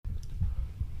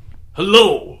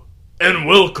Hello, and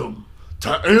welcome to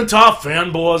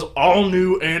Anti-Fanboy's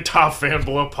all-new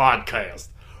Anti-Fanboy podcast,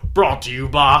 brought to you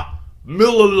by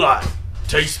Miller Lite,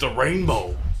 Taste the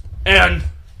Rainbow, and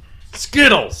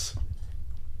Skittles,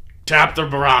 Tap the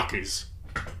Barakis.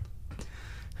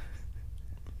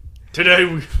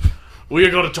 Today we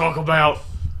are going to talk about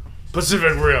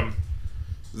Pacific Rim,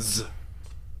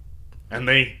 and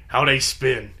how they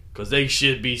spin, because they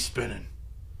should be spinning.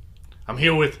 I'm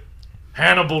here with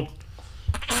Hannibal.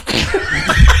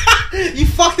 You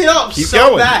fucked it up Keep so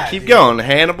going. bad. Keep going.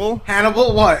 Hannibal.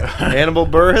 Hannibal what? Hannibal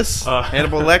Buress.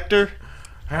 Hannibal Lecter.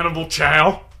 Hannibal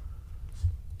Chow.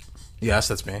 Yes,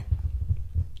 that's me.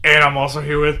 And I'm also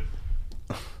here with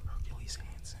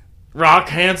Rock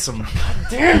Handsome.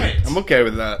 Damn it! I'm okay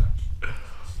with that.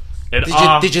 And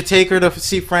Did you take her to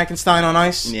see Frankenstein on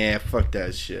Ice? Yeah, fuck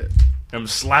that shit. I'm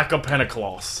Slacker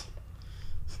Pentacloss.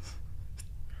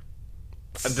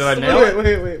 Did I nail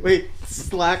it? Wait.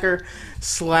 Slacker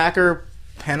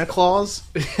Pentaclaus?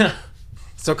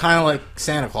 So kind of like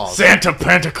Santa Claus. Santa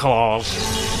Pentaclaus.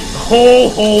 Ho,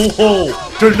 ho,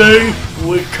 ho. Today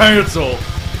we cancel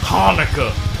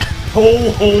Hanukkah.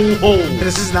 Ho, ho, ho.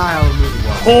 This is not how the movie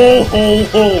was. Ho, ho,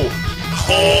 ho.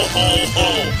 Ho, ho,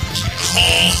 ho.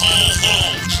 Ho, ho,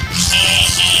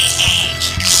 ho.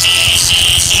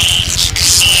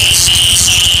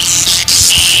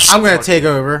 I'm going to take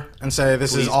over and say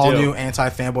this is Please all do. new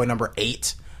Anti-Fanboy number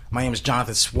 8. My name is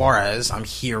Jonathan Suarez. I'm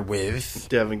here with...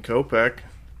 Devin Kopeck.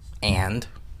 And...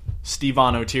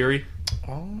 Stevan O'Teary.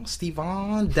 Oh,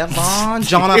 Devon,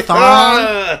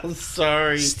 Jonathan.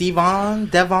 Sorry.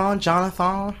 Devon,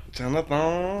 Jonathan.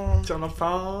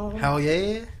 Jonathan. Hell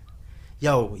yeah.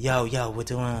 Yo, we're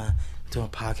doing a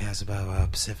podcast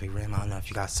about Pacific Rim. I don't know if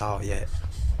you guys saw it yet.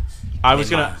 I was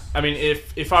gonna. I mean,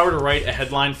 if I were to write a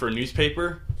headline for a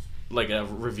newspaper, like a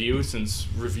review, since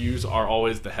reviews are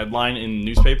always the headline in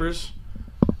newspapers,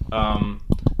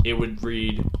 it would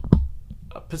read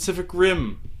Pacific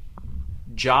Rim,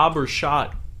 job or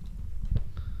shot.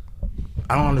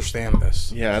 I don't understand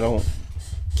this. Yeah, I don't.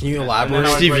 Can you And elaborate?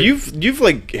 then Steve, right. you've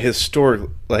like historic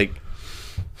like.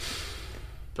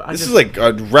 I This just- is like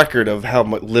a record of how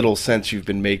much little sense you've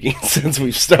been making since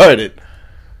we've started.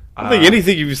 I don't think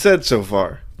anything you've said so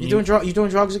far. You doing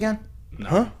drugs again? no,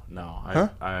 Huh? No, Huh?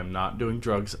 I am not doing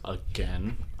drugs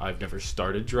again. I've never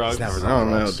started drugs. He's never I done don't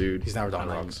know, drugs. dude. He's never done And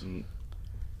drugs.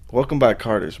 Welcome Back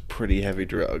Carter's a pretty heavy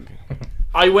drug.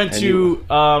 I went to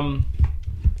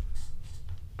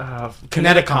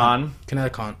Kineticon.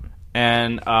 Kineticon.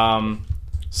 And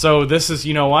so this is,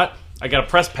 you know what? I got a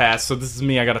press pass, so this is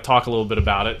me. I got to talk a little bit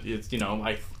about it. It's,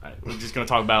 we're just going to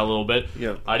talk about it a little bit.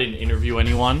 Yeah. I didn't interview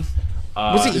anyone.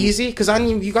 Was it easy? Because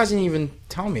you guys didn't even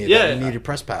tell me that you needed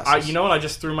press passes. You know what? I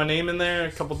just threw my name in there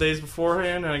a couple days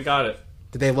beforehand, and I got it.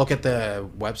 Did they look at the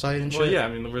website and shit? Well, yeah, I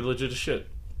mean, we're legit as shit.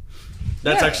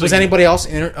 That's actually... Was anybody else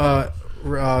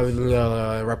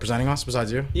representing us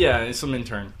besides you? Yeah, and some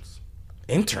interns.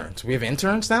 Interns? We have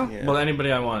interns now? Yeah. Well,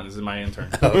 anybody I want is my intern.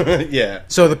 Yeah.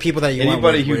 So the people that you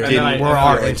Anybody went with who were, didn't were feel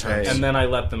our like interns. pay. And then I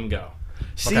let them go.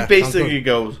 Steve Okay, basically sounds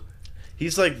goes.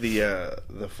 He's like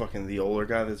the older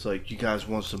guy that's like, you guys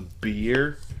want some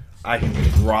beer? I can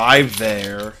drive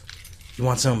there. You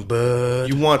want some bud?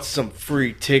 You want some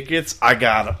free tickets? I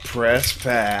got a press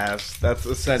pass. That's So,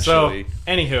 essentially.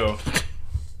 anywho...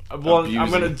 Well,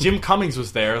 Abusing. Jim Cummings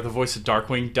was there, the voice of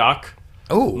Darkwing Duck,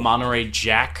 Oh. Monterey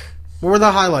Jack. What were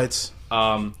the highlights?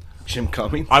 Jim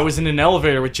Cummings. I was in an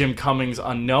elevator with Jim Cummings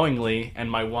unknowingly, and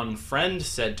my one friend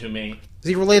said to me, Is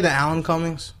he related to Alan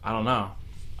Cummings? I don't know.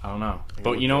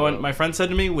 But you know what my friend said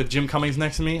to me with Jim Cummings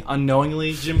next to me?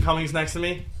 Unknowingly, Jim Cummings next to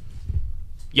me?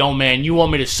 Yo, man, you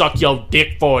want me to suck your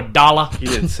dick for $1? He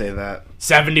didn't say that.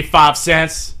 75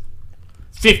 cents?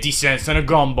 50 cents and a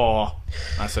gumball.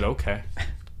 I said, okay.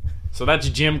 So that's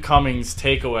Jim Cummings'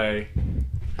 takeaway.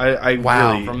 I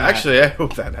Wow, really. from that. Actually, I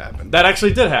hope that happened. That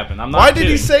actually did happen. I'm not Why did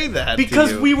he kidding. say that? to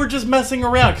Because you? we were just messing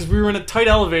around, because we were in a tight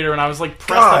elevator, and I was like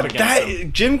pressed up God, against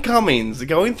him. Jim Cummings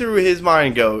going through his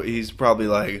mind. He's probably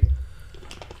like,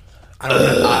 I don't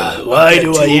know. why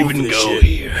do I even go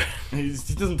here? He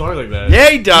doesn't talk like that. Yeah,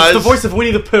 he does. He's the voice of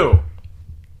Winnie the Pooh.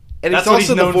 and that's he's what he's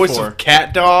also the known voice for. of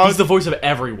Cat Dog. He's the voice of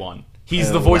everyone.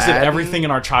 He's the voice of Aladdin. everything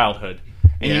in our childhood.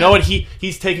 And you Yeah. know what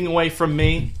he's taking away from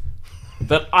me?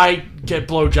 That I get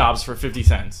blowjobs for 50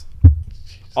 cents.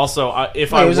 Also,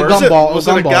 if I it was a were... gumball. Was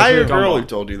it a Gumball, guy or too. girl Gumball. who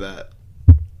told you that?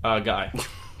 Guy.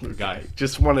 Guy.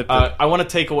 Just wanted to. I want to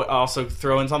take away, also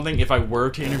throw in something. If I were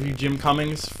to interview Jim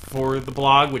Cummings for the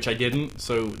blog, which I didn't,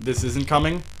 so this isn't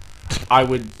coming, I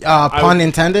would pun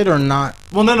intended or not?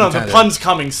 Well, no, intended? the pun's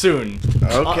coming soon.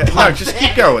 Okay, no, just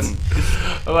keep going.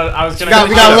 But I was We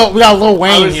gonna. got a little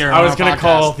Wayne here. I was gonna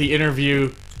call the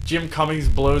interview "Jim Cummings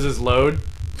blows his load."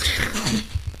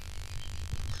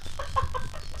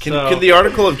 Can the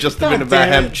article have just been about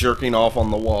damn him it. jerking off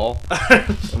on the wall?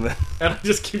 And I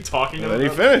just keep talking. And then he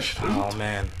about finished. Oh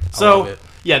man. I So love it.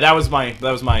 yeah, that was my.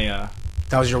 That was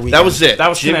your weekend. That was it. That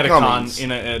was Jim Kineticon. Cummings.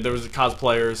 There was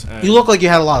cosplayers. And You look like you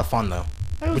had a lot of fun though,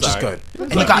 was which is alright. good. And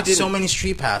like you got you so didn't- many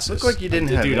street passes. Looked like you didn't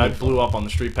have Dude, any I blew up on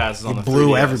the street passes on You the blew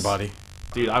 3DS. everybody.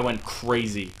 Dude, I went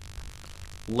crazy.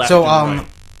 Left So and right.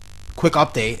 quick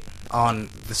update on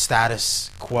the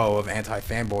status quo of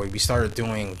Anti-Fanboy. We started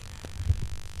doing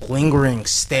lingering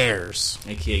stares.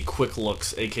 AKA quick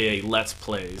looks, AKA let's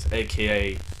plays,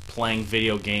 AKA playing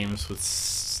video games with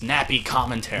snappy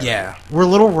commentary. Yeah, we're a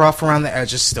little rough around the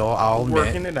edges still, I'll admit.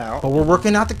 Working it out. But we're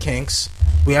working out the kinks.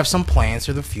 We have some plans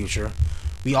for the future.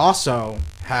 We also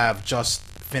have just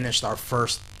finished our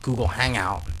first Google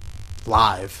Hangout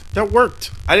live. That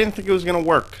worked. I didn't think it was gonna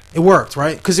work. It worked,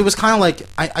 right? Because it was kind of like,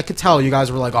 I could tell you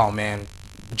guys were like, oh man,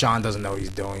 John doesn't know what he's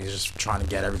doing. He's just trying to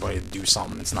get everybody to do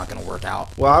something. It's not going to work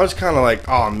out. Well, I was kind of like,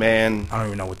 oh man, I don't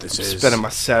even know what this is. spending my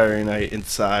Saturday night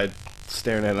inside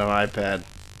staring at an iPad.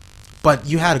 But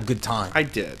you had a good time. I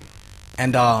did.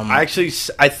 And I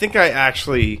think I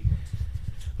actually,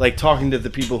 like, talking to the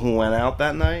people who went out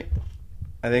that night,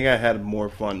 I think I had more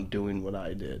fun doing what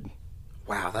I did.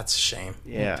 wow, that's a shame.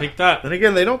 Yeah. Take that. Then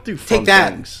again, they don't do fun Take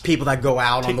that, things. people that go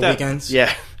out Take on the that. weekends.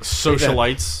 Yeah.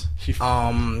 Socialites.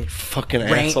 Fucking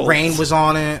Rain, assholes. Rain was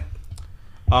on it.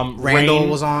 Randall Rain,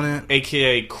 was on it.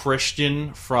 AKA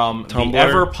Christian from Tumblr. the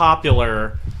ever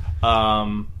popular.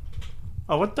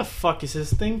 What the fuck is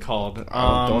his thing called?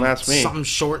 Don't ask me. Something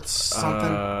shorts,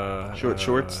 something. Short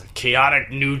shorts?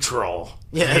 Chaotic Neutral.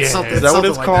 Yeah, it's something. Is that what something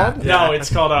it's like called? that. No, it's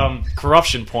called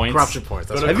Corruption Points. Corruption Points.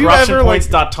 Go That's to right. Have you ever, like-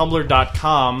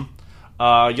 corruptionpoints.tumblr.com.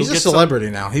 You'll He's a get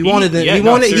celebrity now. He wanted it. yeah, he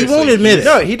no, wanted. He seriously. won't admit it.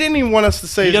 No, he didn't even want us to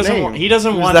say He his doesn't. name. Want, he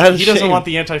doesn't It was want. that He doesn't shame. want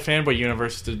the anti-fanboy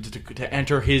universe to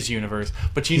enter his universe.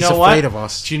 But you He's know what? afraid of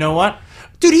us. Do you know what?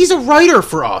 Dude, he's a writer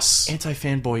for us.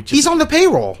 Anti-fanboy just He's on the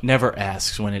payroll. never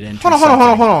asks when it enters. Hold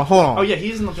on. Oh yeah,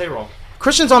 he's in the payroll.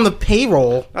 Christian's on the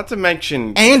payroll, Not to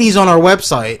mention, and he's on our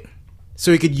website,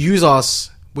 so he could use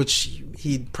us, which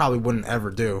he probably wouldn't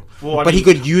ever do. Well, I but he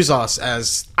mean- could use us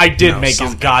as. I did you know, make his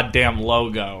something. goddamn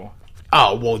logo.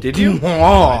 Oh well, Did you?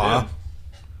 Aw.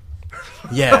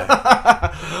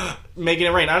 Yeah. Making it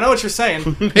rain. I know what you're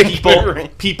saying. it rain.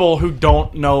 People who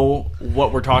don't know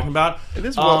what we're talking about. It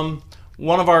is one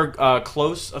of our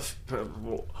close.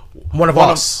 One of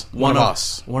us.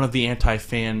 One of the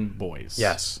anti-fan boys.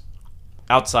 Yes.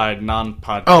 Outside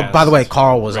non-podcast. Oh, by the way,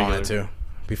 Carl was on regular. it too.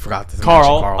 We forgot to mention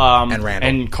Carl, and Randall.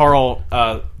 and Carl,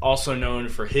 also known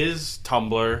for his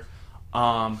Tumblr,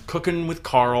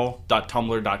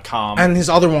 cookingwithcarl.tumblr.com. And his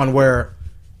other one where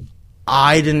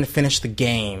I didn't finish the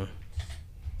game.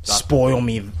 Spoil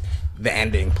me the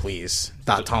ending, please.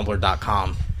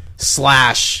 .tumblr.com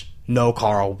 / no,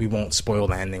 Carl, we won't spoil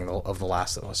the ending of The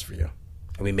Last of Us for you.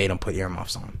 And we made him put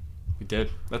earmuffs on. We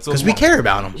did. That's Because we care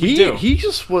about him. do. he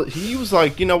was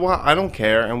like, you know what? I don't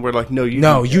care, and we're like, no, you.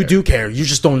 No, do you care. do care. You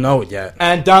just don't know it yet.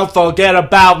 And don't forget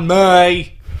about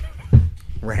me,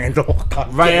 Randall.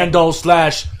 Randall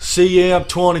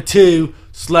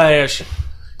 /CM22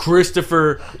 /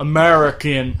 Christopher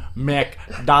American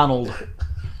McDonald.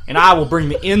 And I will bring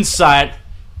the insight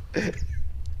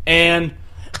and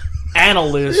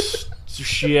analyst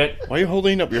shit, Why are you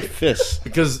holding up your fist?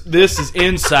 because this is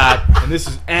insight and this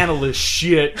is analyst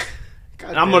shit.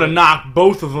 And I'm going to knock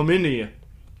both of them into you.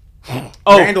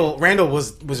 Oh, Randall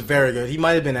was very good. He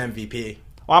might have been MVP.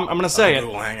 well, I'm going to say it.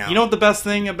 Google Hangout. You know what the best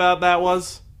thing about that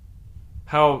was?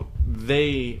 How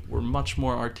they were much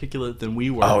more articulate than we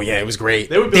were. Oh yeah, it was great.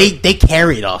 They would be They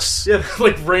carried us. Yeah,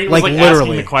 like Rain was Like, like literally.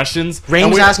 asking the questions. Rain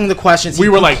and was we, asking the questions. We he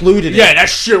were like, concluded yeah, it. that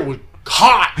shit was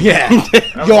hot. Yeah.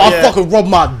 Yo, I fucking rubbed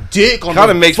my dick on Kinda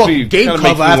the makes fucking me- game kinda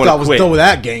makes cover me after wanna I was quit. done with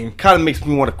that game. Kind of makes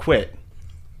me want to quit.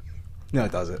 No,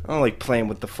 it doesn't. I don't like playing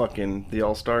with the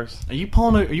All Stars. Are you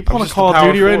pulling a just Call the of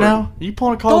power Duty right forward. now? Are you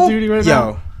pulling a Call of Duty right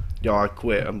now? Yo, I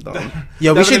quit. I'm done.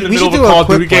 Yo, we Never should in the we middle should of do Call a of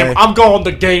quick Duty play. game. I'm going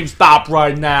to GameStop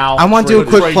right now. I want to do a For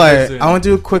quick trade play. this in. I want to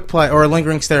do a quick play or a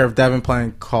lingering stare of Devin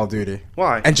playing Call of Duty.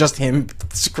 Why? And just him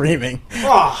screaming.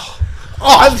 Oh,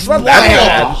 It's not that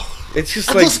bad. It's just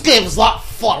like, this game is not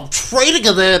fun. I'm trading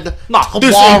it in. no,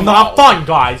 this is not fun,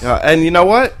 guys. and you know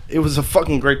what? It was a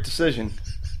fucking great decision.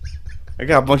 I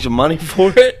got a bunch of money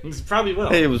for it. This probably will.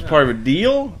 Hey, it was part of a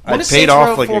deal. I When does paid Saints off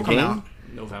Row like 4 a come game. out?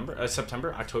 November,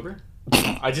 September, October.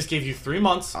 I just gave you 3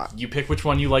 months. You pick which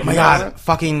one you like. Oh my god,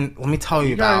 fucking, let me tell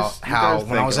you guys- about you how guys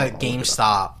when I was think at I'm old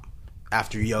GameStop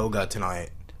after yoga tonight,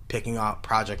 picking up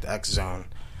Project X Zone,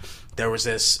 there was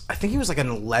this, I think he was like an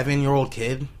 11-year-old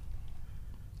kid,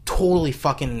 totally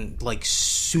fucking, like,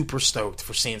 super stoked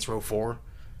for Saints Row 4.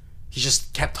 He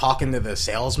just kept talking to the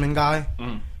salesman guy.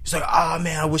 He's like,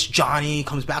 man, I wish Johnny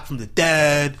comes back from the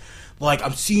dead. Like,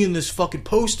 I'm seeing this fucking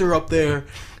poster up there,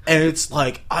 and it's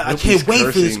like, I can't wait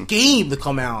for this game to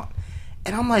come out.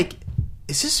 And I'm like,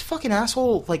 is this fucking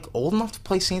asshole, like, old enough to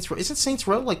play Saints Row? Isn't Saints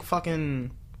Row, like,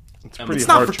 fucking... It's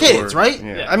not for kids, right?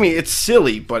 Yeah. I mean, it's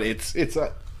silly, but it's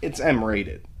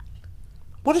M-rated.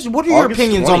 What are your August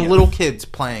opinions 20th. on little kids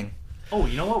playing? Oh,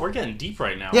 you know what? We're getting deep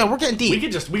right now. Yeah, we're getting deep. We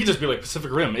could just be like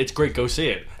Pacific Rim. It's great. Go see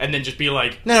it, and then just be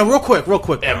like, No, real quick. Bro.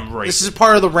 M-rated. This is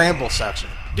part of the ramble section.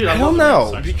 dude, I love don't the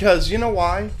know, section. because you know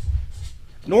why?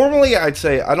 Normally, I'd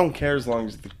say I don't care as long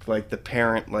as the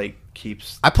parent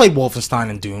keeps. I played Wolfenstein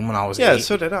and Doom when I was 8.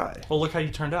 So did I. Well, look how you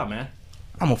turned out, man.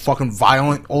 I'm a fucking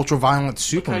violent, ultra-violent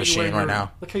super Look how you machine wear right your-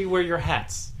 now. Look how you wear your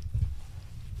hats.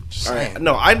 Just All saying. right.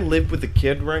 No, I live with a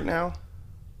kid right now,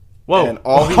 Whoa. and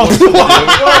all he wants to do.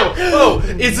 Whoa!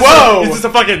 Is this a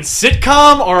fucking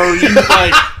sitcom, or are you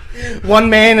like? One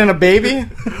man and a baby?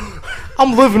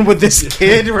 I'm living with this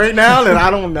kid right now that I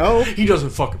don't know. He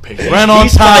doesn't fucking pay rent on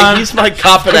He's time. he's my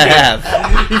cop and a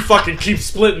half. He fucking keeps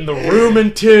splitting the room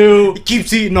in two. He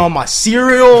keeps eating all my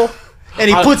cereal. And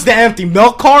he puts the empty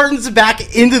milk cartons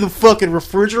back into the fucking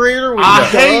refrigerator when I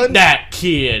he's hate done. that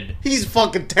kid. He's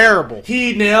fucking terrible.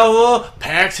 He never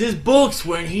packs his books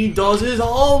when he does his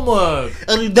homework.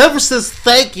 And he never says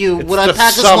thank you when I the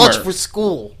pack his summer. lunch for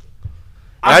school.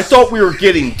 I thought we were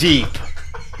getting deep,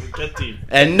 Get deep.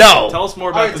 and no. Tell us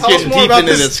more about this tell us kid. more about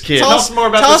this kid. Tell us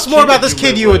more about this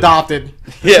kid you adopted.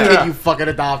 This Yeah. kid you fucking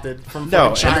adopted from No,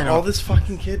 fucking and China. all this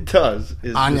fucking kid does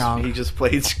is Anyang. he just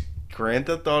plays Grand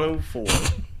Theft Auto 4.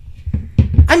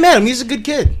 I met him. He's a good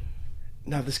kid.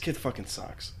 No, this kid fucking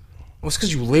sucks. Well, it's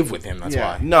because you live with him. That's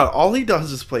why. No, all he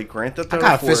does is play Grand Theft Auto 4.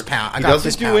 got a fist pound. He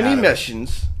doesn't do any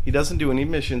missions. He doesn't do any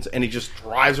missions, and he just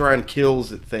drives around and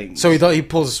kills at things. So he thought he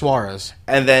pulls a Suarez.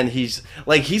 And then he's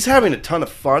having a ton of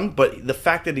fun, but the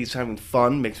fact that he's having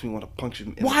fun makes me want to punch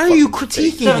him in Why the are you fucking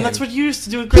face. critiquing Yeah, him? that's what you used to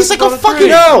do with He's like Grand a Theft Auto fucking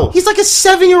 3. No. He's like a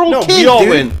 7-year-old No, kid. we all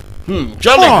dude. win.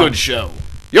 Jolly Come on. good show.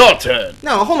 Your turn.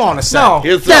 No, hold on a second. No.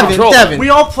 Here's the Devin, controller. Devin. We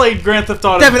all played Grand Theft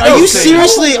Auto. Devin, are No, you say,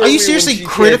 seriously? how old Are you were we seriously when GTA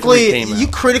 3 critically? came Are you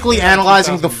out? critically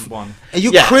analyzing the? 2001. Are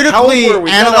you Yeah, how old critically were we? No, no,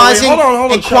 wait, analyzing hold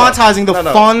on, and shut up. quantizing the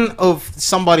No. fun of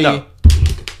somebody? No.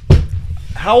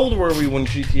 How old were we when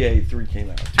GTA 3 came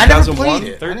out? I never 2001?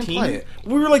 played it. I didn't 13? play it.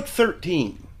 We were like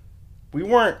 13. We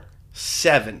weren't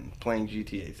 7 playing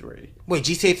GTA 3. Wait,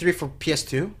 GTA 3 for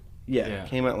PS2? Yeah, Yeah. it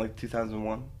came out in like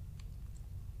 2001.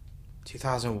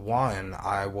 2001.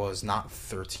 I was not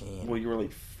 13. Well, you were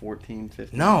like 14,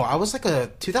 15. No, I was like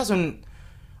a 2000.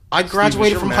 I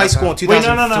graduated your from math high school in out?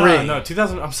 2003. Wait, no,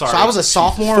 2000. I'm sorry. So I was a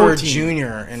sophomore or a 14.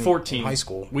 junior in 14 high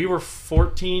school. We were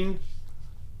 14.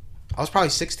 I was probably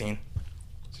 16.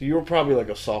 So you were probably like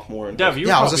a sophomore. In Dev, you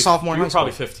Yeah, were I was a probably- sophomore in You high were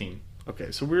probably school. 15.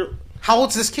 Okay, so we're... How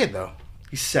old's this kid though?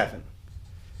 He's 7.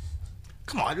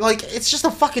 Come on, like it's just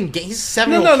a fucking game. He's a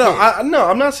 7 No, year no, old no. kid. No,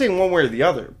 I'm not saying one way or the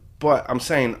other. But I'm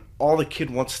saying all the kid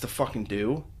wants to fucking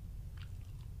do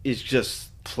is just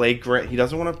play Grand... He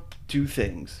doesn't want to do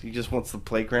things. He just wants to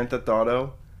play Grand Theft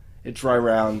Auto and drive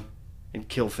around and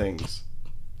kill things.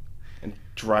 And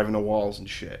drive into walls and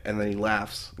shit. And then he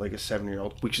laughs like a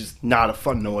 7-year-old, which is not a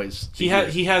fun noise. to hear.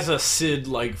 He has a Sid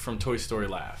like from Toy Story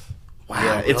laugh. Wow,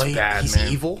 Yeah, it's really? bad, He's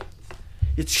man. evil.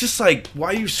 It's just like, why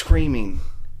are you screaming?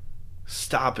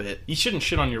 Stop it. You shouldn't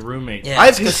shit on your roommate. Yeah.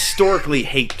 I historically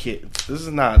hate kids. This is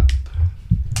not...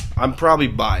 I'm probably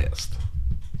biased.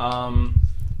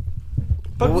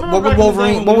 But What remember would back in the day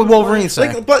Wolverine? when What we would were Wolverine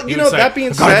say? Like, but He you would know, say, that being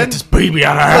 "I gotta said, get this baby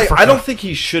out of like, Africa." I don't think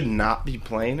he should not be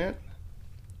playing it.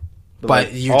 But like,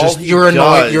 you all just he you're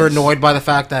annoyed. does- You're annoyed by the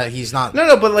fact that he's not.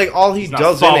 No, but like all he not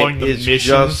does in following it the is missions.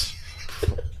 just.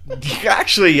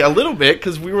 Actually, a little bit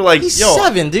because we were like, He's "Yo,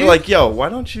 7, dude. We're like, yo, why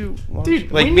don't you, Dude,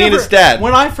 like we me and never- his dad?"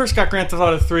 When I first got Grand Theft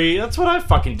Auto 3, that's what I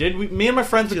fucking did. Me and my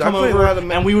friends would Dude, I come played a over lot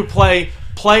of and we would play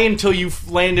until you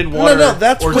land in no, water.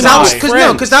 that's or when that die. was- 'cause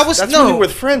no, 'cause that was- that's no. when you're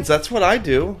with friends. That's what I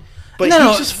do. But No, he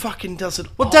no. just fucking does it.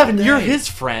 Well, all Devin, day. you're his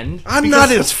friend. I'm because not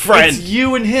his friend. It's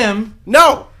you and him.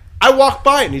 No, I walk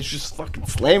by and he's just fucking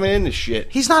slamming into shit.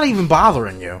 He's not even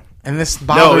bothering you, and this No,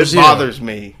 bothers it you. bothers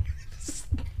me.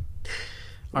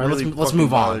 All right, really let's fucking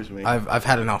move on. bothers me. I've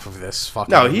had enough of this.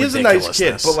 Fucking No, he is a nice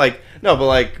kid, ridiculousness. but like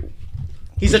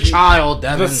He's a child,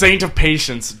 Devin. The saint of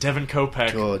patience, Devin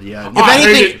Kopeck. God, yeah. If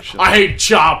anything, I hate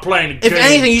child playing a game. if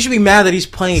anything, you should be mad that he's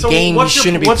playing a game he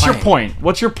shouldn't be playing. What's your point?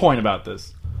 What's your point about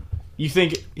this? You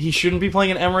think he shouldn't be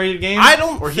playing an M-rated game? I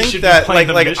don't or he think should that. be playing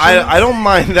the missions? I don't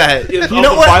mind that. You Of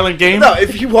know a what? violent game? No,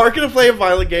 if you are gonna play a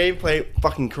violent game, play it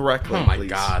fucking correctly. Oh my please.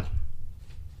 god.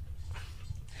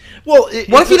 Well,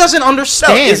 What if he doesn't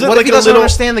understand? is it What like if he a doesn't little-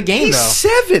 understand the game, He's though?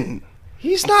 7.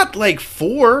 He's not like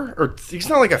 4, or he's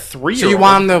not like a 3. So you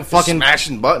want him to fucking-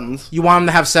 smashing buttons? You want him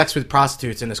to have sex with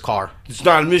prostitutes in his car. It's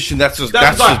not a mission. That's just.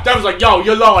 That was like, yo,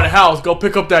 you're low in the house. Go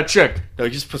pick up that chick. No,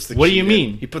 he just puts the. What do key you in.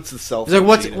 mean? He puts the cell. He's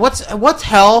like, what's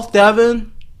health,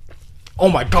 Devin? Oh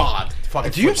my god.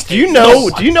 Fucking Do you footsteps.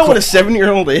 know what a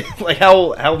 7-year-old is? Like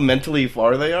how mentally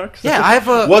far they are? 'Cause Yeah, I have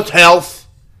a. What's health?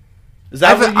 Is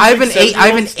that what you I have think an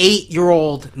 7-year-olds?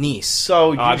 8-year-old niece.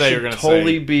 So you I thought you were should gonna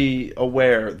totally say- be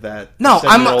aware that No, the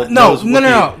I'm 7-year-old no.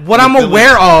 knows What I'm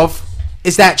aware of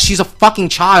is that she's a fucking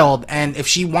child, and if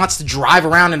she wants to drive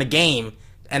around in a game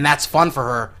and that's fun for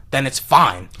her, then it's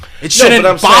fine. It shouldn't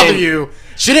but I'm bother saying- you.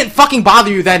 Shouldn't fucking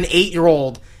bother you that an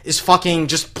 8-year-old is fucking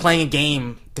just playing a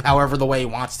game however the way he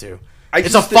wants to.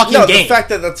 It's a fucking game. The fact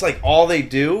that that's like all they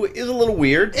do is a little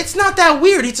weird. It's not that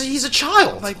weird. He's a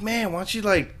child. Like, man, why don't you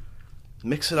like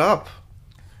mix it up?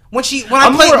 When I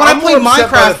I'm play more upset by the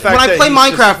Minecraft, fact when I that play he's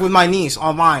Minecraft with my niece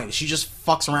online, she just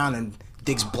fucks around and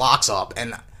digs blocks up,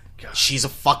 and she's a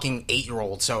fucking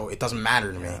 8-year-old, so it doesn't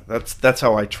matter to me. That's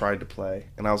how I tried to play,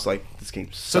 and I was like, this game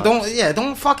sucks. So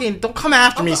don't come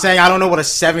after me saying I don't know what a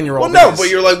 7-year-old Well, no, is. but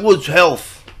you're like, what's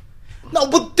health? No,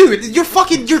 but dude,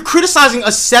 you're criticizing a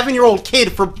 7-year-old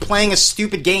kid for playing a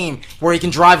stupid game where he can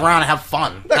drive around and have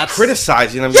fun. I'm not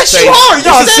criticizing. I'm Yes, just saying. you are!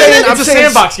 You're I'm saying I'm It's a saying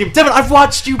sandbox game. Devin, I've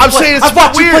watched you I'm saying it's I've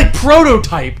watched you weird. play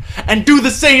Prototype and do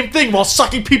the same thing while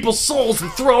sucking people's souls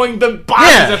and throwing them bodies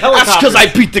Yeah, at That's helicopters. because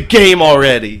I beat the game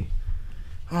already.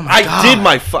 Oh my I God. did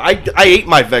my. I ate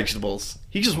my vegetables.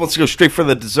 He just wants to go straight for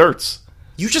the desserts.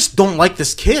 You just don't like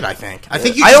this kid, I think. I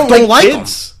think you I just don't like him.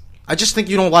 kids. I just think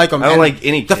you don't like him. I don't and like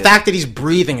any The kid. fact that he's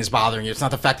breathing is bothering you. It's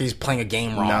not the fact that he's playing a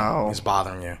game wrong No. is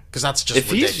bothering you. Because that's just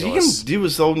If he ridiculous. can do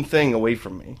his own thing away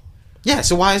from me, Yeah,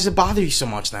 so why does it bother you so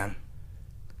much then?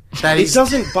 That it he's,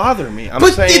 doesn't bother me. I'm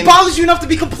but saying it bothers you enough to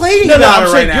be complaining No, about I'm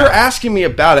it saying right you're now. asking me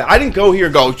about it. I didn't go here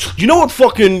and go, you know what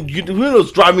fucking, you know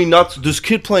what's driving me nuts? This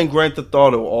kid playing Grand Theft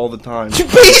Auto all the time. You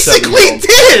basically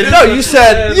did! No, you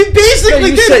said... You basically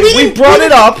you did! said we brought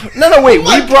it up. No, wait. Oh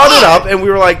my We brought it God. up, and we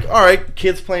were like, all right,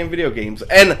 kids playing video games.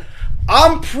 And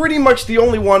I'm pretty much the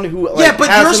only one who like, Yeah, but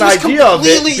yours has an was idea of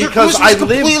it completely- yours because was I live,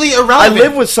 completely I irrelevant.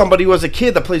 live with somebody who has a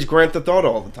kid that plays Grand Theft Auto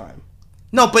all the time.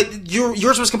 No, but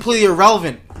yours was completely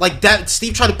irrelevant. Like that,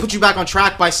 Steve tried to put you back on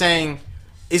track by saying,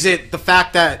 "Is it the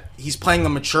fact that he's playing a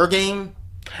mature game?"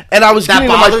 And I was That getting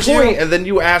to my bothers you? point, and then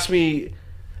you asked me,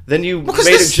 then you Because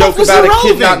made a this stuff joke was about a kid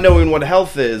irrelevant. not knowing what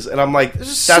health is, and I'm like, is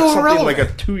that's so something irrelevant. like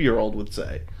a 2-year-old would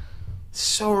say.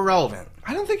 So irrelevant.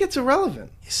 I don't think it's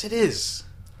irrelevant. Yes, it is.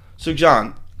 So,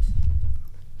 John,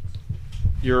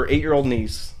 your 8-year-old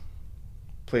niece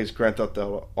plays Grand Theft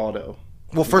Auto.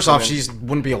 Well, first off, she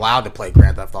wouldn't be allowed to play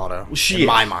Grand Theft Auto. She in is.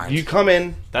 my mind, You come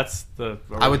in, That's the.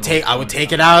 I would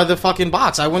take it out of the fucking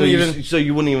box. I so wouldn't you, even. so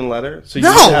you wouldn't even let her? So you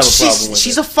No, wouldn't have a problem with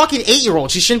she's it. a fucking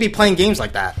 8-year-old. She shouldn't be playing games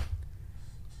like that.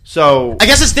 So I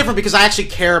guess it's different because I actually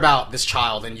care about this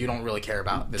child, and you don't really care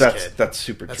about this kid. that's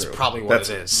super That's true. probably what that's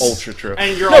it is. ultra true.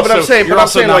 And you're no, but I'm also- saying, you're but I'm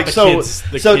also saying not like the so. kid's-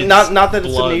 the So kid's not that it's a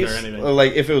blood or niece. anything.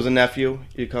 Like if it was a nephew,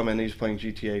 you come in, he's playing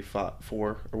GTA 4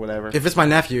 or whatever. If it's my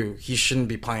nephew, he shouldn't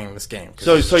be playing this game. 'cause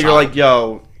So he's a so you're child. like,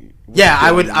 yo. yeah,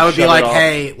 I would be shut it like, off.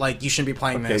 hey, like you shouldn't be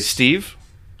playing Okay, this. Steve.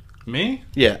 Me?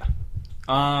 Yeah.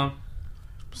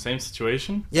 Same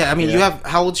situation. Yeah, I mean, Yeah. you have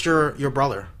how old's your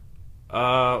brother?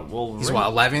 Well, He's what,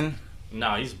 11?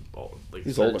 No, he's old, like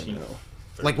He's older 13. now.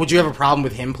 Like, would you have a problem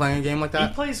with him playing a game like He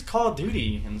that? plays Call of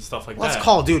Duty and stuff like Well, that. that's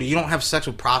Call of Duty. You don't have sex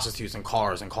with prostitutes and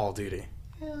cars in Call of Duty.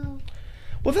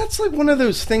 Well, that's like one of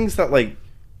those things that like.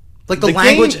 Like the The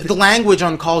language, game- the language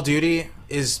on Call of Duty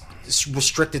is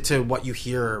restricted to what you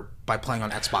hear by playing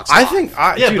on Xbox. I Live. think,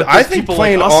 Yeah, dude, but I there's think people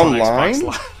playing like us on Xbox online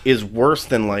Live. is worse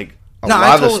than like a no, lot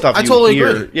I of the stuff you totally hear.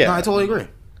 agree. Yeah, No, I totally agree.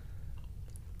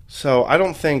 So I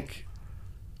don't think,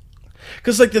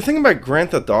 because like the thing about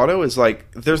Grand Theft Auto is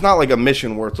like there's not like a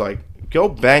mission where it's like go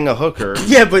bang a hooker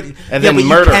Yeah, but and then but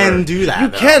murder you can her. do that. You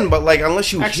though. can, but like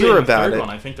unless you Actually, hear in the about third it. one,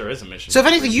 I think there is a mission. So if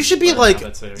anything, you should be Right now, like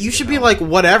that's a- you should be you know. like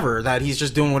whatever that he's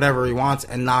just doing whatever he wants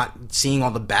and not seeing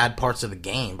all the bad parts of the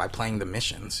game by playing the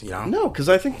missions. You know? No, because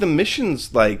I think the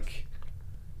missions like,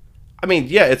 I mean,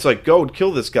 yeah, it's like go and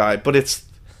kill this guy, but it's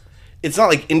not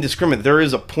like indiscriminate. There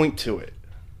is a point to it.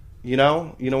 You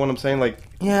know what I'm saying? Like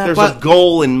Yeah, There's but a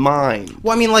goal in mind.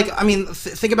 well,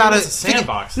 think about it. It's a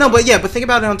sandbox, No, though. but think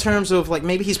about it in terms of like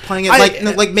maybe he's playing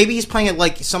it maybe he's playing it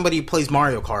like somebody who plays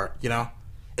Mario Kart. You know,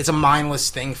 it's a mindless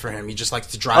thing for him. He just likes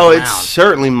to drive Oh, around. it's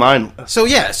certainly mindless. So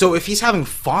yeah, so if he's having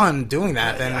fun doing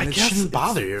that, then I it guess shouldn't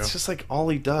bother you. It's just like all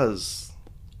he does.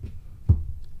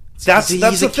 That's He's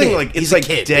the a thing. kid. Like He's it's a like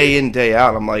kid, day in day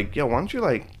out. I'm like, yo, why don't you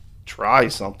like try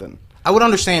something? I would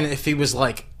understand if he was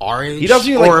like our age, He doesn't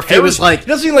even or like if he was like he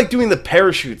doesn't even like doing the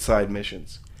parachute side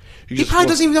missions. he probably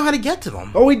doesn't even know how to get to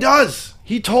them. Oh, he does.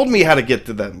 He told me how to get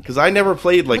to them because I never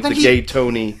played like But the then gay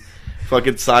Tony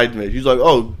fucking side mission. He's like,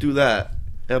 oh, do that.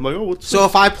 And I'm like, oh, what's So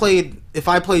if I played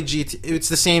GTA, it's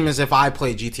the same as if I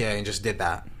played GTA and just did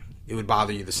that. It would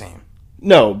bother you the same.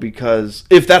 no? Because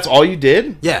if that's all you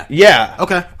did, Yeah. yeah,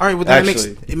 Okay. All right. Well, then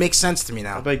Actually. it makes sense to me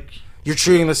now. Like You're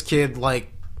treating this kid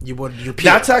like you would your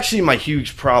peer. that's actually my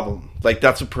huge problem. Like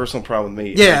that's a personal problem with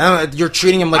me. yeah. You're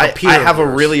treating him like a peer. I have a of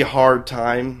yours. really hard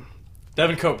time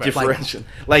Devin Kopeck. differentiating.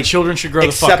 Like children should grow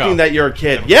the fuck accepting up. that you're a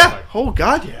kid. Devin Yeah. Kopeck. Oh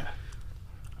God, yeah.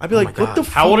 I'd be like, my what the? God.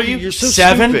 Fuck? How old are you? You're so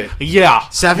 7? stupid. Yeah.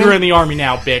 7? You're in the army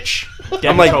now, bitch. Devin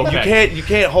I'm like, Kopeck. you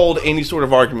can't hold any sort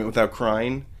of argument without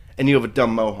crying, and you have a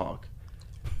dumb mohawk.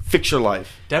 Fix your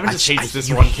life. Devin just hates this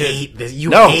you one hate kid. This. You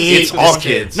No, hate it's this all kid.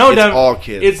 kids. No, It's Devin. all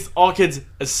kids. It's all kids,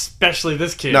 especially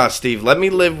this kid. Nah, Steve, let me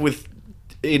live with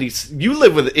any. You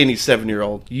live with any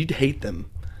 7-year-old. You'd hate them.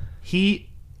 He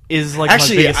is like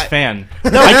Actually, my biggest I- fan. I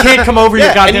can't come over your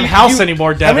Yeah, goddamn and house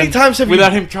anymore, Devin. How many times have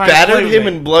without you him trying to battered play with him me.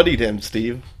 and bloodied him,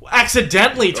 Steve?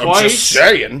 accidentally I'm twice? just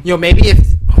saying. Yo, maybe if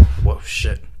whoa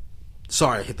shit.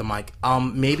 Sorry, I hit the mic.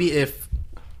 Maybe if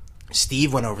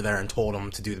Steve went over there and told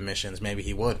him to do the missions, maybe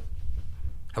he would.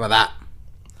 How about that?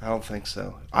 I don't think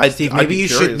so. Steve, maybe you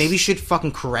should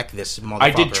fucking correct this motherfucker. I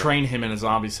did train him in a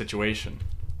zombie situation.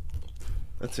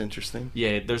 That's interesting.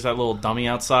 Yeah, there's that little dummy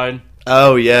outside.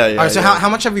 Oh yeah, yeah. All right, so yeah. how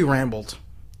much have you rambled?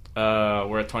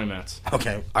 We're at 20 minutes.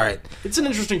 Okay, all right. It's an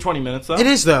interesting 20 minutes, though. It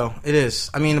is though. It is.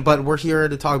 I mean, but we're here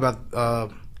to talk about.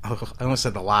 I almost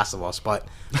said The Last of Us, but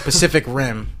Pacific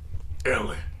Rim.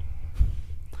 Ellie,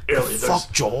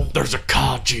 Fuck Joel. there's a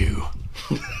kaiju.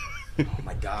 Oh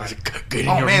my god. Get in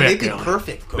Oh your man, they'd mech, be Ellie.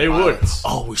 perfect. They would. pilots.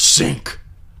 Oh, we sink.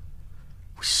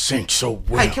 We sink so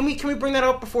well. Hey, can we bring that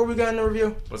up before we go into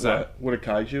review? What's that? What a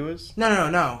kaiju is?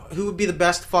 No. Who would be the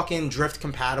best fucking drift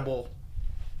compatible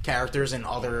characters in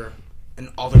other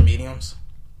mediums?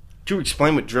 To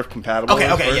explain what drift compatible Okay,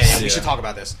 is okay, first? yeah. We should talk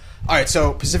about this. All right,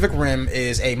 so Pacific Rim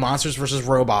is a monsters versus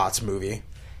robots movie,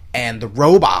 and the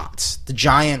robots, the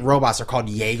giant robots, are called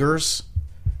Jaegers.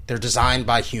 They're designed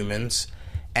by humans,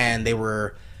 and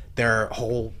their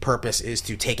whole purpose is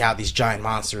to take out these giant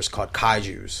monsters called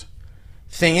kaijus.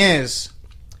 Thing is,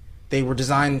 they were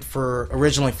designed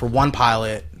originally for one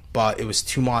pilot, but it was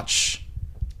too much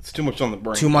It's too much on the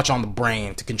brain. on the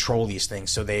brain to control these things,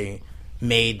 so they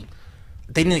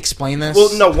didn't explain this.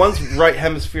 Well, no, one's right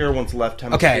hemisphere, one's left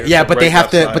hemisphere. Okay, yeah, so but right, they have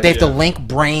left to side, but they have to yeah. link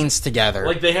brains together.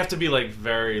 Like, they have to be, like,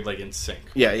 very, like, in sync.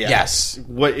 Yeah, yeah. Yes.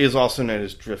 What is also known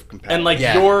as drift compatible. And, like,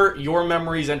 Yeah. your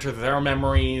memories enter their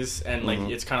memories, and, like,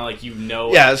 it's kind of like you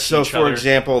know yeah, so each for other.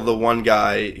 example, the one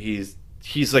guy, he's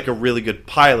like a really good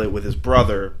pilot with his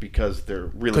brother because they're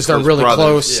really close.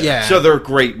 brothers. Yeah. So they're a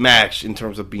great match in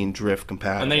terms of being drift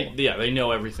compatible. And they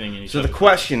know everything in each So other. the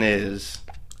question is,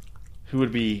 who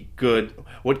would be good?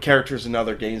 What characters in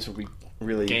other games would be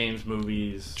really Games,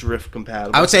 movies. drift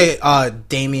compatible? I would say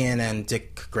Damien and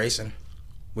Dick Grayson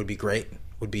would be great.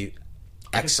 Would be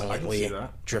excellently see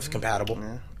that. drift compatible.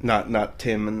 Not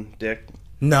Tim and Dick.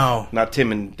 No, Not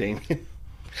Tim and Damien.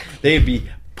 They'd be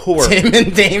poor. Tim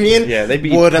and Damien. Yeah, they'd be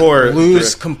would poor lose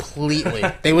drift. completely.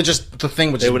 They would just the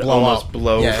thing would They just would blow almost up.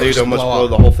 blow. Yeah, it would They'd just almost blow up.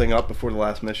 the whole thing up before the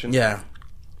last mission. Yeah.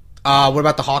 What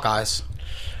about the Hawkeyes?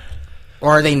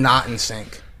 Or are they not in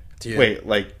sync? To you? Wait,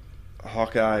 like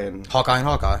Hawkeye and Hawkeye and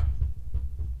Hawkeye.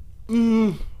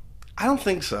 I don't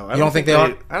think so. You don't think they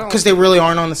are? I don't. Because they really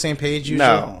aren't on the same page usually.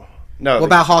 No. What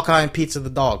about Hawkeye and Pizza the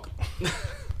dog?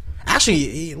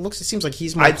 Actually, it seems like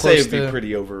he's more I'd say close it'd be to...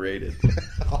 pretty overrated.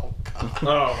 Oh, God.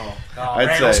 Oh. I'd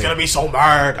Randall's say. gonna be so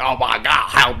mad. Oh my God!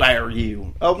 How dare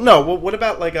you? Oh no! Well, what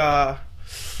about like I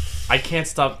can't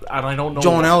stop, and I don't know.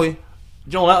 Joel and Ellie.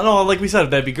 Joel, no, like we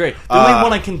said, that'd be great. The Uh, only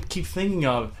one I can keep thinking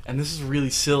of, and this is really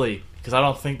silly, because I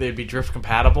don't think they'd be drift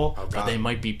compatible, but God. they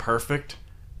might be perfect,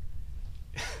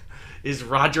 is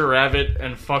Roger Rabbit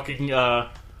and fucking,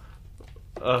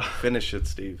 finish it,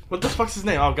 Steve? what the fuck's his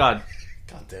name? Oh, God.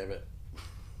 God damn it.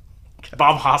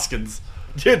 Bob Hoskins.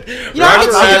 Dude, I Roger can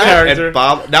see that. Rabbit and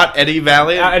Bob, not Eddie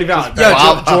Valiant. Eddie Valiant. just Yo,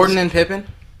 Bob Jordan and Pippin.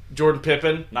 Jordan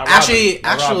Pippen. Not Actually, Robin. Not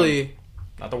Robin. actually,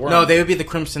 Not the worm. no, they would be the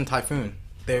Crimson Typhoon.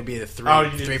 They would be the three Oh, you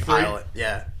did three three? pilot.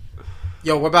 Yeah.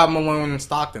 Yo, what about Malone and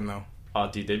Stockton though? Oh,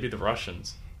 dude, they'd be the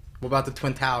Russians. What about the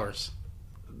Twin Towers?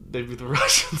 They'd be the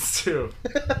Russians too.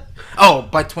 Oh,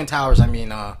 by Twin Towers I mean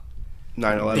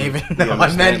 9/11. David. You No, I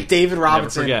understand? meant David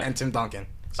Robinson forget. and Tim Duncan.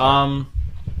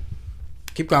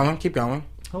 Keep going.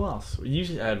 Who else? You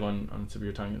should add one on the tip of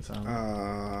your tongue. It sounds.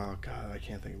 God, I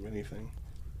can't think of anything.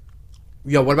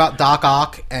 Yo, what about Doc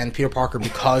Ock and Peter Parker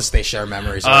because they share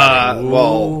memories already?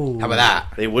 Well, How about that?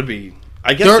 they would be.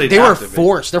 I guess They were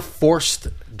forced. They're forced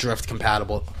drift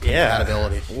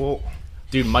compatibility. Well,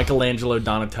 Dude, Michelangelo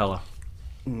Donatello.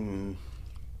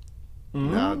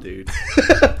 no, dude.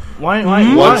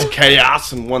 Why? One's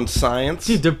chaos and one's science.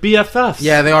 Dude, they're BFFs.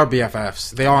 Yeah, they are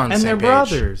BFFs. They are on the and same they're page.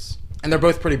 brothers. And they're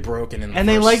both pretty broken. In the And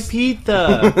they first- like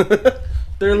pizza.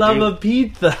 Their love of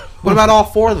pizza. What about all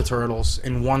four of the turtles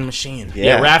in one machine?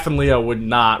 Yeah. Raph and Leo would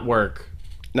not work.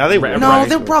 Now they Right. would. No, Right.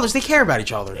 they're brothers. They care about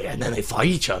each other. And then they fight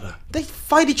each other. They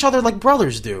fight each other like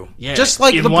brothers do. Yeah. Just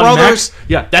like In the one brothers. mech?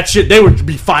 Yeah, that shit. They would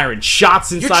be firing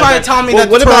shots inside. You're trying that. to tell me Well,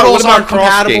 that what the about turtles aren't cross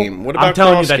compatible? game? What about I'm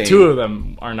telling you cross that game? two of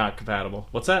them are not compatible.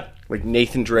 What's that? Like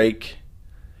Nathan Drake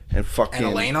and fucking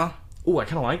And Elena? Ooh, I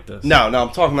kind of like this. No, I'm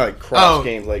talking about like cross Oh.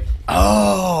 game, like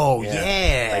Oh,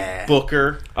 yeah. like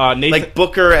Booker, Nathan, like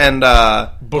Booker and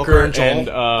Booker and Joel. would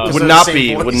they're the not same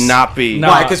be voice. would not be No.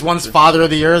 Why? Because one's Father of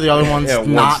the Year, the other one's Yeah,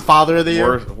 not one's Father of the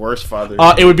Year? worst father.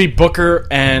 it would be Booker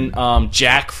and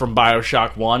Jack from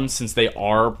BioShock 1, since they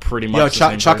are pretty much Yo, the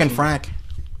same Chuck and person. Frank.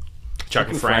 Chuck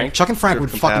and Frank. Chuck and Frank They're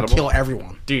would fucking compatible. kill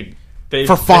everyone. Dude, they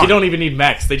For fun. They don't even need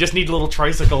mechs. They just need little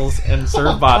tricycles and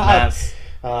Servbot masks.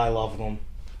 I love them.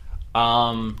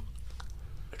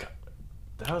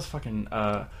 That was fucking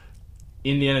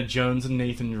Indiana Jones and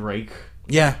Nathan Drake.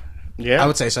 Yeah, yeah, I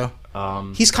would say so.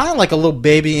 Um, He's kind of like a little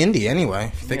baby Indy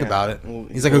anyway, if you think Yeah. about it. Well,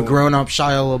 He's like a well- grown-up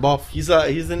Shia LaBeouf.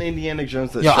 he's an Indiana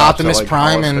Jones that Yo, shops at, Optimus like,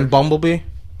 Prime Hollister. and Bumblebee.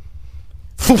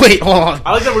 Wait, hold on.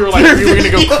 I like that we were like we were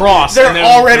gonna go cross. They're and then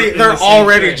already in the same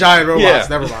already thing. giant robots. Yeah.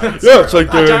 Never mind. Yeah, it's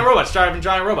like Giant robots driving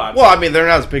giant robots. Well, I mean, they're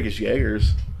not as big as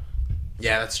Jaegers.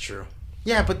 Yeah, that's true.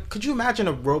 Yeah, but could you imagine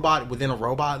a robot within a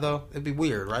robot though? It'd be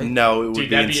weird, right? No, it would Dude,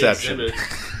 be that'd Inception. be Exhibit.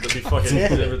 That'd be fucking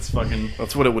Exhibit's fucking.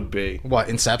 That's what it would be. What,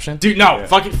 Inception? Dude, no, Yeah.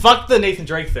 fuck the Nathan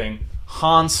Drake thing.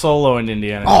 Han Solo and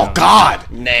Indiana. Oh Jones. God!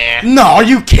 Nah, No, are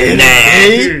you kidding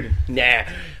me? dude. nah.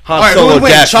 All Han right, who Solo would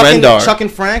win, dash Rendar. Chuck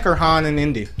and Frank or Han and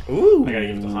Indy? Ooh, I gotta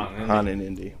give it to Han. Han and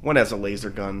Indy. One has a laser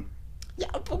gun. Yeah,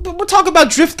 but we're talking about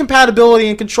drift compatibility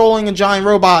and controlling a giant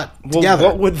robot Well, together.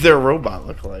 what would their robot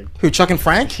look like? Who, Chuck and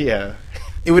Frank? Yeah,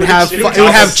 It would have it would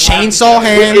chainsaw slap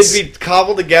hands. it'd be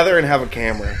cobbled together and have a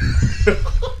camera.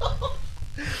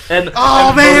 And Oh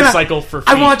and man, motorcycle for feet.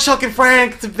 I want Chuck and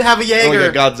Frank to have a Like Jaeger.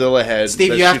 a Godzilla head.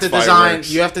 Steve, that you have to shoots design.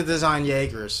 fireworks. You have to design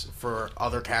Jaegers for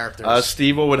other characters.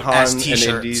 Steve would Han As and t-shirts.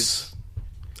 Indies.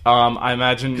 I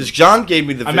imagine. Because John gave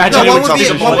me the video. Imagine No, it what would would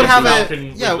be be? the What would have Falcon a?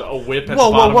 with Yeah. a whip at Whoa,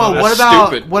 the whoa, bottom whoa! of it. What That's about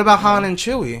stupid. what about Han and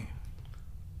Chewie?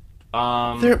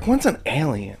 One's an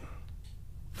alien.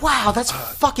 Wow, that's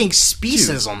fucking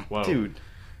speciesism. Whoa. Dude,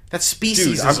 That's dude,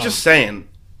 speciesism. I'm just saying.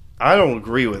 I don't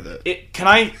agree with it. Can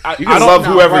I? You I can don't love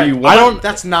know. whoever right. you want. I don't-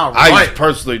 That's not I right.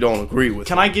 personally don't agree with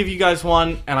Can it. I give you guys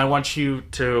one? And I want you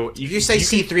to. If you say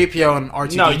C-3PO and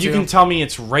R2D2, No, you can tell me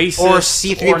it's racist or or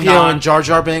C-3PO not. and Jar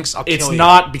Jar Binks. I'll It's kill you.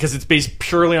 not, because it's based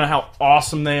purely on how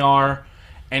awesome they are,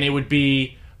 and it would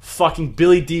be fucking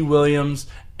Billy D. Williams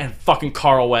and fucking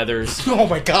Carl Weathers, Oh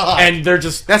my god! and they're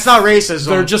just that's not racism.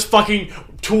 they're just fucking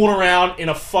tooling around in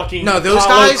a fucking No, those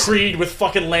Apollo guys- Creed with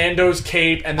fucking Lando's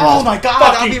cape, and they're Oh just my God,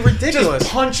 fucking that'd be ridiculous.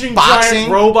 just punching Boxing.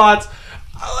 giant robots.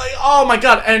 Like, oh my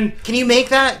god, and Can you make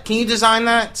that? Can you design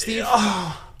that, Steve?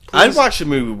 I'd watch a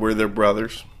movie where they're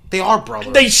brothers. They are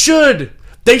brothers. they should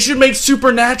make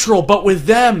Supernatural, but with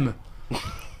them.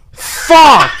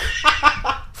 Fuck.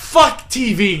 Fuck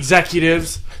TV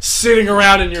executives sitting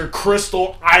around in your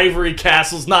crystal ivory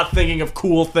castles not thinking of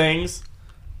cool things.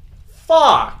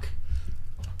 Fuck.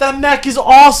 That mech is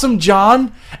awesome,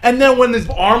 John. And then when his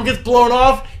arm gets blown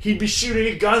off, he'd be shooting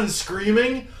a gun and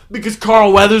screaming because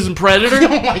Carl Weathers and Predator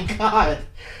Oh my god,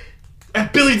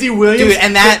 and Billy D. Williams. dude!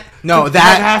 And that had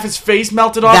half his face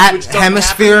melted off. that which doesn't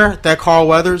hemisphere that Carl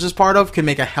Weathers is part of could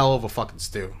make a hell of a fucking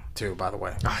stew, too. By the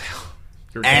way, happen.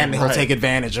 You're and damn he'll right. take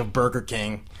advantage of Burger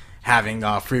King having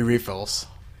free refills.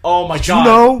 Oh my god! You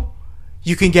know,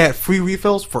 you can get free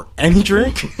refills for any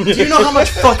drink. Do you know how much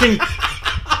fucking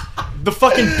the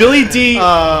fucking Billy D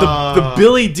the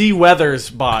Billy D. Weathers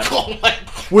bot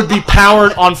would be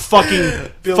powered on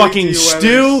fucking Billy D.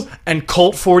 Stew Weathers. and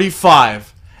Colt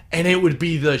 45, and it would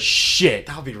be the shit.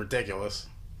 That would be ridiculous.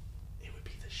 It would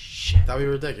be the shit. That would be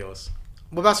ridiculous.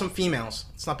 What about some females?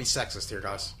 Let's not be sexist here,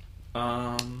 guys.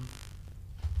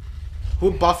 Who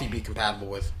would Buffy be compatible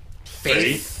with?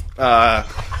 Faith. Uh,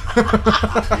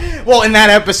 Well, in that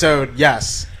episode,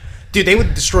 yes. Dude, they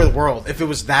would destroy the world if it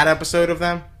was that episode of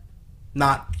them,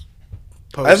 not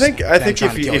post. I think them if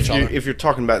trying to kill each other. if you're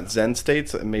talking about Zen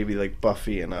states, maybe like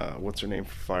Buffy and what's her name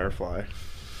for Firefly?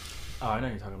 Oh, I know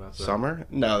you're talking about Summer?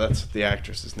 No, that's the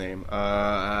actress's name.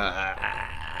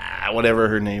 Whatever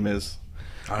her name is.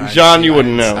 I John, didn't you see-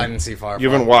 wouldn't I didn't- know. I didn't see Firefly. You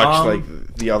haven't watched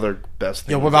like the other best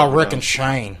things. Yo, what about ever Rick done. and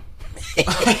Shane?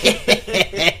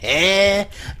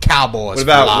 Cowboys. What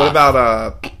about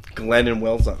for life. Glenn and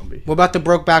Will Zombie? What about the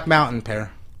Brokeback Mountain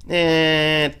pair?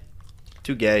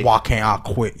 Too gay. Why can't I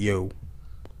quit you?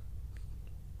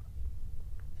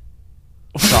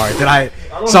 Sorry,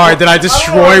 did I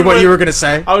destroy what you were gonna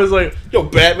say? I was like, Yo,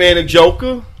 Batman and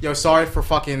Joker. Yo, sorry for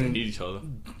fucking need each other.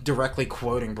 directly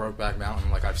quoting Brokeback Mountain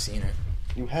like I've seen it.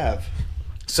 You have.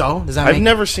 So does that? I've make,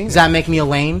 never seen Does it. that make me a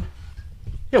lame?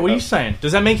 Yeah, what are you saying?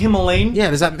 Does that make him a lame? Yeah.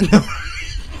 Does that?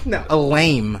 No. A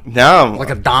lame. No, Like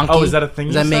a donkey. Oh, is that a thing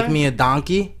Does you that make say? me a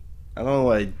donkey? I don't know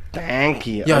what a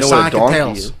donkey. Yo, I know Sonic and what a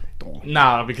donkey Tails. is.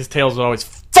 Nah, because Tails would always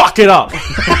fuck it up.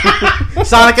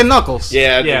 Sonic and Knuckles. Yeah,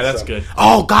 I Yeah, think that's so. good.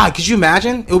 Oh God, could you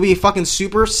imagine? It would be a fucking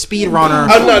super speed runner.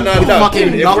 Oh, no.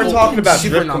 Fucking Dude, if we're Knuckles. talking about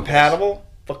Super drip Knuckles. compatible,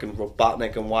 fucking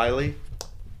Robotnik and Wily.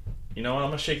 You know what? I'm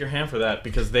gonna shake your hand for that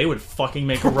because they would fucking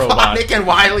make a robot. Nick and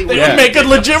Wiley. They Would would make a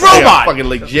legit Yeah, robot. fucking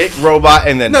legit robot,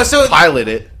 and then No, so- pilot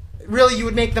it. Really, you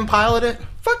would make them pilot it?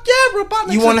 Fuck yeah,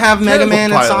 Robotnik. You wouldn't have Mega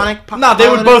Man and Sonic? No, they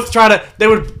would pilot both try to. They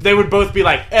would both be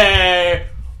like,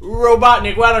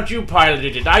 Robotnik, why don't you pilot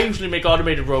it? I usually make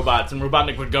automated robots, and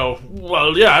Robotnik would go,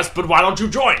 well, yes, but why don't you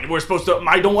join? We're supposed to.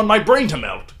 I don't want my brain to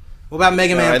melt. it? What about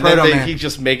Mega Man and and then Proto Man? he'd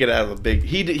just make it out of a big.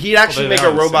 He'd actually Well, make they a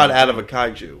are the robot same out of a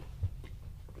kaiju,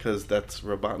 because that's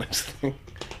Robotnik's thing.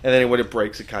 And then when it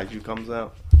breaks, a kaiju comes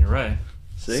out. You're right.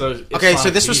 See? So if Okay, so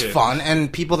Sonic this was beat it- fun,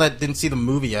 and people that didn't see the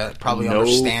movie yet probably No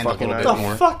understand a fucking little What bit the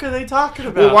more. fuck are they talking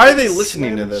about? Well, why are they Let's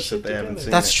listening to slam this shit if they haven't together.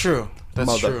 seen That's it? true. That's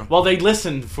Mother- true. Well, they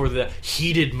listened for the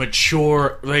heated,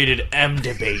 mature, rated M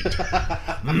debate.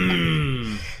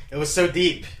 It was so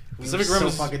deep.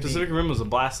 Pacific Rim was a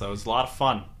blast, though. It was a lot of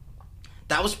fun.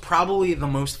 That was probably the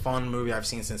most fun movie I've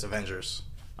seen since Avengers.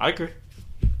 I agree.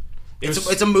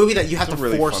 It's a movie that you have It's to a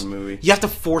really force. fun movie. You have to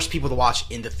force people to watch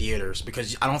in the theaters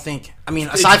because I don't think. I mean,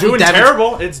 It's aside from doing Devin's,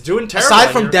 terrible. It's doing terrible. aside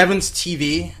and from you're- Devin's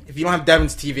TV, if you don't have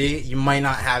Devin's TV, you might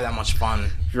not have that much fun.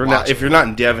 If you're not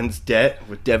in Devin's debt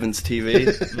with Devin's TV,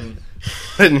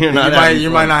 then you're not. you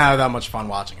might not have that much fun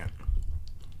watching it.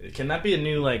 Can that be a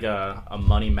new like a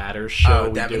Money Matters show we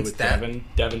do Devin's with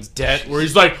Debt? Devin's Debt, where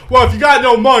he's like, well, if you got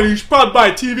no money, you should probably buy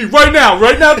a TV right now.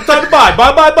 Right now, it's time to buy.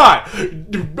 Buy.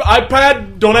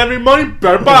 iPad, don't have any money,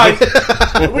 better buy.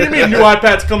 What do you mean new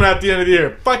iPad's coming out at the end of the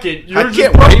year? Fuck it, I yours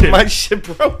can't is broken. wait. My shit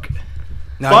broke.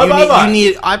 No, Bye. you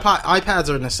need iPads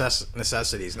are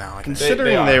necessities now. I think.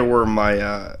 Considering they they are. were my,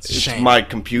 a it's shame. my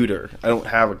computer. I don't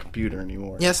have a computer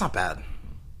anymore. Yeah, it's not bad.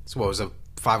 So what was a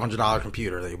 $500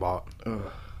 computer that you bought?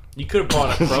 You could have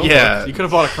bought a Chromebook. Yeah. You could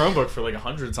have bought a Chromebook for like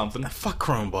 100 something. Fuck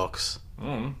Chromebooks. What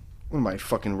am I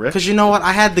fucking rich? Because you know what?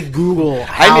 I had the Google. I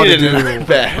how needed to an do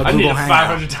iPad. a I need Google a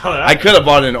Hangout. $500. I could have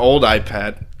bought an old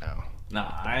iPad. Oh. Nah,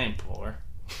 I ain't poor.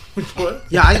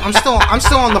 Yeah, I'm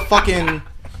still on the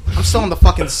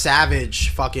fucking Savage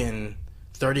fucking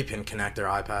 30-pin connector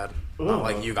iPad. Not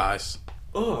like you guys.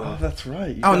 Oh, that's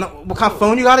right. Oh no! What kind of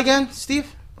phone you got again,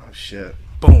 Steve? Oh shit.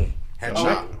 Boom.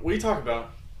 Headshot. What are you talking about?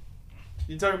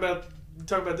 You talking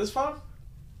about this phone?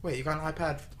 Wait, you got an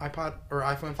iPod or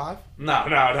iPhone 5? No.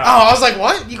 Oh, I was like,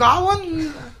 what? You got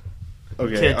one?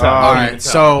 Okay. Can't tell. All Oh, right. you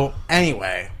So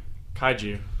anyway,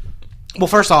 Kaiju. well,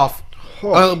 first off,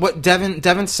 what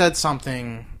Devin said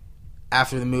something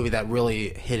after the movie that really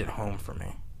hit it home for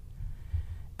me.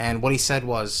 And what he said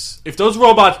was, If those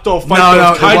robots don't fight no,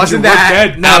 those kaiju, it wasn't we're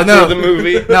that. dead. No, the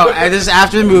movie. No, and this is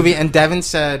after the movie, and Devin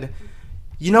said,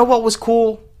 "You know what was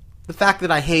cool? The fact that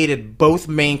I hated both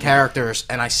main characters,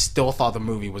 and I still thought the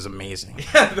movie was amazing."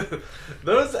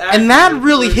 Those And that actors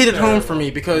really were hit it home terrible. for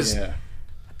me because, Yeah.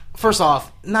 first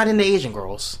off, not into Asian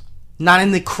girls, not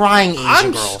into crying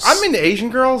Asian girls. I'm into Asian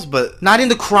girls, but not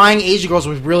into crying Asian girls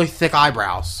with really thick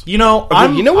eyebrows. You know,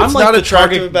 you know what's I'm like not the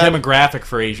attractive target about- demographic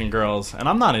for Asian girls, and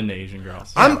I'm not into Asian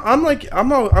girls.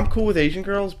 I'm cool with Asian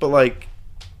girls, but like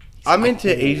I'm into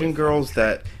Asian girls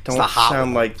that don't the hot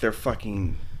sound one. like they're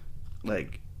fucking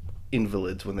like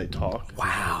invalids when they talk.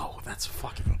 Wow, that's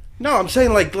fucking. No, I'm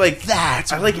saying like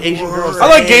That's I like Asian girls. I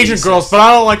like Asian girls, but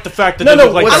I don't like the fact that No, they no,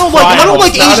 look like what- they're I don't like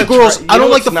It's not Asian girls. attra- I you don't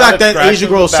know like the what's not fact that Asian attractive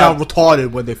girls sound about-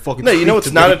 retarded when they fucking. No, you know speak what's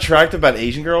to not me. attractive about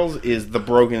Asian girls is the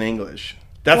broken English.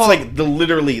 That's Well, like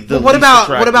literally the. But what least about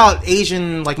attractive. what about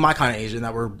Asian, like my kind of Asian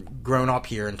that were grown up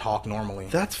here and talk normally?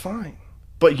 That's fine.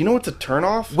 But you know what's a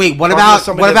turnoff? Wait, what Talking to about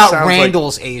somebody that sounds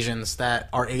Randall's Asians that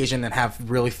are Asian and have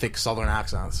really thick Southern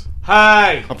accents?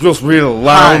 Hey, I'm just real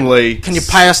lonely. Can you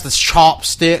pass the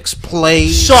chopsticks,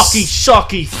 please?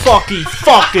 sucky, fucky.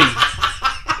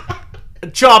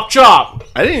 Chop, chop.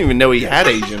 I didn't even know he had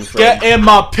Asian friends. Get in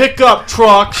my pickup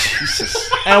truck,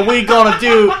 and we gonna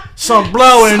do some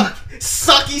blowing.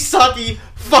 Sucky,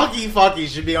 fucky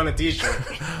should be on a t-shirt.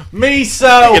 Me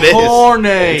so It is. horny.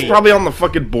 It's probably on the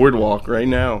fucking boardwalk right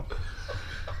now.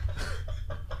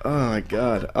 Oh my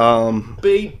god.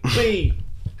 Beep. Dude,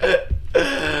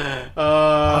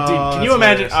 can you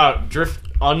imagine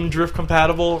undrift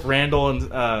compatible Randall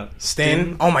and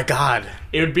Stin? Oh my god.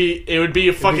 It would be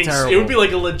a fucking. terrible. It would be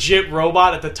like a legit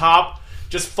robot at the top,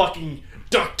 just fucking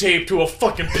duct taped to a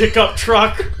fucking pickup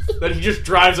truck that he just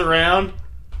drives around.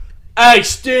 Hey,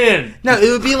 Stin. No, it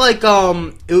would be like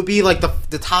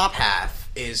the top half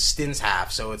is Stin's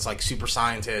half, so it's like super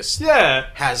scientist. Yeah.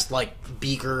 Has like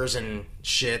beakers and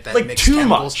shit that Like, mix too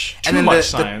chemicals. much. And Too then much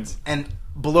science. And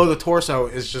below the torso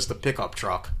is just the pickup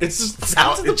truck. It's just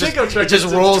how- it's the it just- pickup truck. it just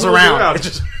It's rolls tools around. It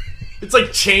just- It's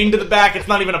like chained to the back. It's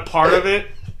not even a part of it.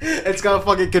 It's got a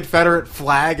fucking Confederate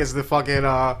flag as the fucking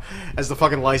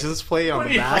license plate on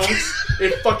the back.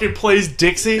 It fucking plays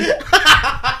Dixie.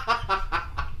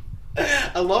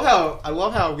 I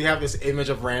love how we have this image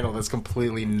of Randall that's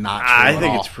completely not true I at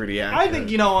think all. it's pretty accurate. I think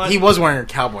you know what He was wearing a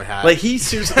cowboy hat. like he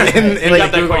seriously In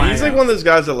like, the Google he's like Hangout. one of those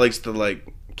guys that likes to like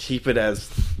keep it as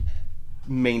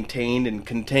maintained and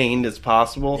contained as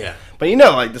possible. Yeah. But you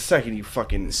know, like the second you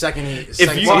fucking Second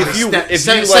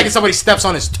somebody steps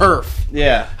on his turf.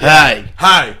 yeah.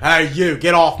 Hey. You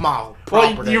get off my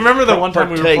property. Well, you remember the one time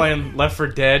we were Partake. playing Left 4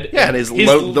 Dead? Yeah, and his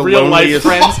the real life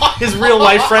friends, his real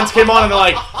life friends came on and they're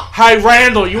like, "Hey,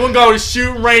 Randall, you want to go to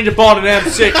shooting range and bought an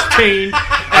M16?"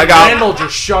 And Randall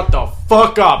just shut the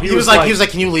fuck up. He was like,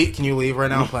 can you leave? Can you leave right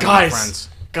now? I'm playing with my friends.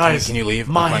 guys, Can you leave?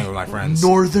 I'm My playing with my friends.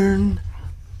 northern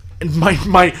and my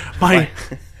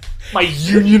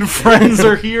union friends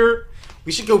are here.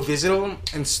 We should go visit him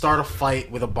and start a fight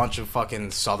with a bunch of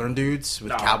fucking Southern dudes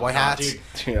with cowboy hats,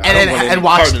 Dude, I don't want any and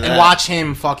part of that. watch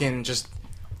him fucking just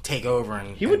take over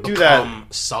and He would do become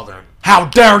Southern. How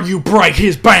dare you break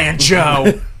his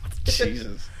banjo?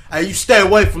 Jesus. Hey, you stay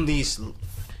away from these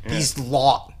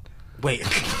lot. Wait,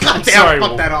 God damn, Sorry, I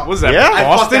fucked that up. Was that Yeah?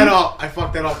 Boston? I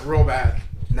fucked that up real bad.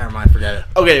 Never mind, forget it.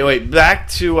 Okay, wait. Back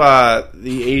to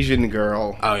the Asian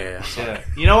girl. Oh yeah. Yeah.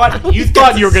 You know what? You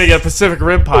thought you were gonna get a Pacific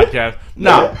Rim podcast.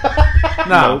 No.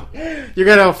 You're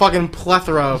getting a fucking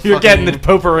plethora of You're fucking, getting the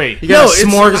potpourri. You got a it's-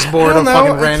 smorgasbord I of don't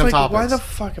fucking know, random it's like, topics. Why the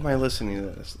fuck am I listening to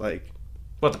this? Like,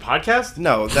 What, the podcast?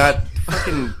 no, that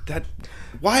fucking that.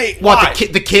 Why? what why?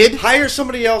 the kid? Hire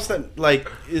somebody else that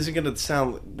like isn't gonna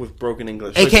sound with broken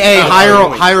English. AKA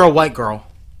Like, hire a white girl.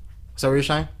 Is that what you're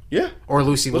saying? Yeah, Or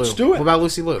Lucy Liu? Let's do it. What about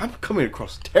Lucy Liu? I'm coming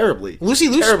across terribly. Lucy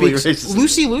Liu terribly speaks. racist.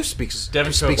 Lucy Liu speaks.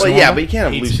 Devin speaks Cope. Well, normal. yeah, but you can't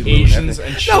have Hates Lucy Liu. in Asians that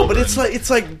and thing. No, but children. it's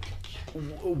like,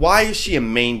 why is she a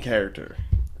main character?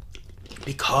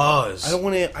 because I don't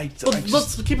want to. Well,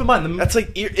 let's keep in mind. That's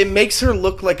like it makes her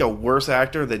look like a worse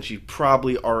actor than she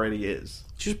probably already is.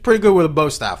 she's pretty good with a bow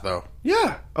staff though.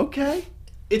 Yeah. Okay.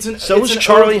 So is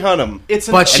Charlie Hunnam. It's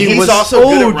an, But she And he's was also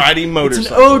good ode- at riding It's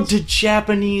motorcycles. an ode to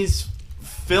Japanese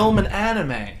film and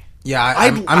anime. Yeah, I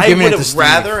I'm giving would it to have Steve.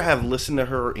 rather have listened to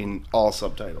her in all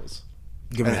subtitles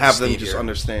Giving and it to have them Steve just here.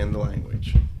 understand the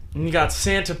language. And you got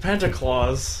Santa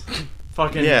Pentaclaus.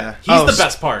 Fucking Yeah. He's Oh, the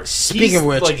best part. speaking He's, of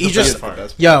which, like, the Idris- best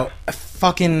part. Yo,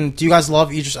 fucking, do you guys love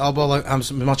Idris Elba like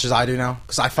as much as I do now?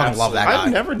 Because I fucking love that guy.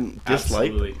 I've never disliked.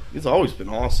 Absolutely. He's always been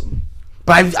awesome.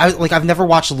 But I've never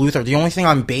watched Luther. The only thing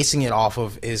I'm basing it off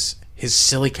of is his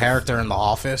silly character in The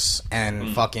Office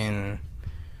and fucking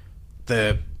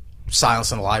the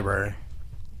Silence in the Library,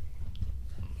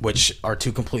 which are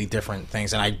two completely different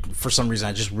things. And for some reason,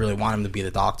 I just really want him to be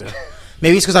the Doctor.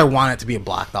 Maybe it's because I want it to be a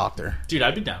black Doctor. Dude,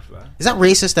 I'd be down for that. Is that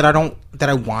racist that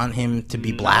I want him to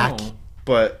be black? No.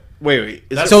 But wait.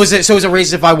 So is it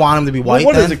racist if I want him to be white?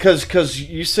 What then? is it? Because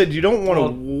you said you don't want a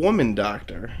Well- woman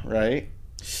doctor, right?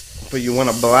 But you want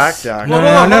a black doctor. No,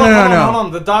 Hold no.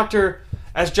 on. The Doctor,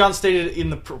 as John stated in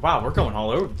the wow, we're going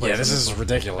all over the place. Yeah, this on is one.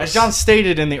 ridiculous. As John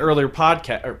stated in the earlier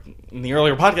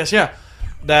podcast, yeah,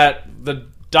 that the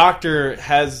Doctor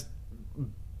has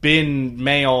been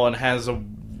male and has a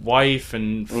wife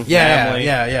and family.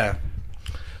 Yeah.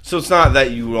 So it's not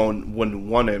that you wouldn't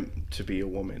want him to be a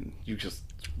woman. You just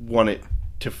want it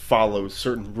to follow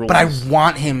certain rules. But I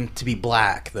want him to be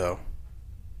black, though.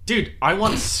 Dude, I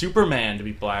want Superman to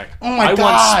be black. Oh my I God.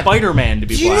 want Spider-Man to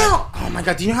be Do you black. know? Oh my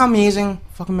god! Do you know how amazing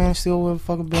fucking Man of Steel would have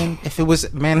fucking been if it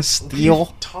was Man of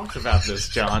Steel? Talked about this,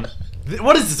 John.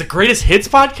 What is this? A greatest hits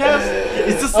podcast?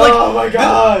 Is this like? Oh my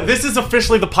God. This is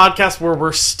officially the podcast where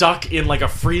we're stuck in like a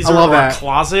freezer I love or that. a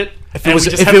closet. If it was,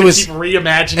 if it was, keep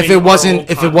reimagining.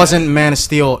 if it wasn't Man of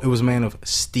Steel, it was Man of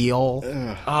Steel.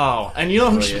 Oh, and you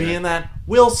know who should be in that?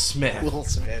 Will Smith. Will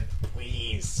Smith,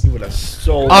 please. He would have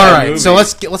sold. All that right, movie. so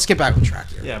let's get back on track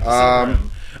here. Yeah.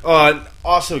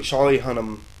 Also, Charlie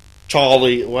Hunnam.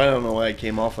 Charlie. Well, I don't know why I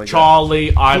came off like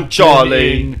Charlie, I'm Charlie.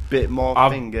 kidding. Bit more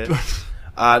I'm- finger.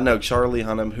 No, Charlie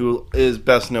Hunnam, who is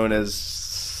best known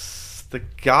as the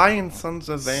guy in Sons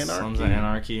of Anarchy. Sons of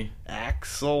Anarchy.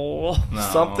 Axel. No.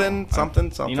 Something.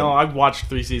 You know, I've watched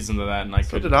 3 seasons of that, and I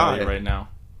couldn't did tell I. you right now.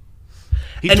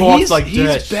 He and talks he's like he's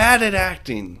this. bad at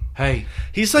acting. Hey,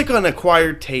 He's like an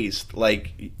acquired taste. Like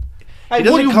he what do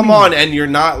doesn't you come mean? on, and you're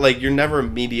never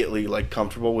immediately like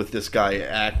comfortable with this guy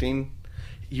acting.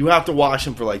 You have to watch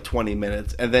him for like 20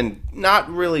 minutes, and then not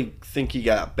really think he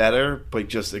got better, but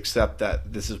just accept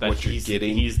that this is that what you're he's,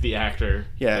 getting. he's the actor.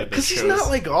 Yeah, that they because he's chose. not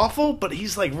like awful, but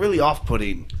he's like really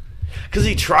off-putting. Because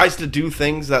he tries to do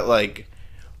things that like,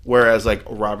 whereas like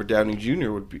Robert Downey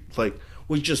Jr.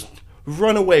 would just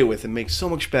run away with and make so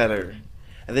much better,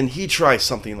 and then he tries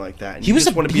something like that. And He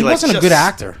wasn't a good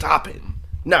actor. Stop it.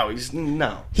 No,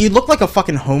 no. He looked like a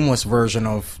fucking homeless version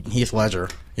of Heath Ledger,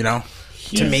 you know?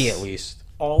 To me, at least.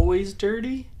 always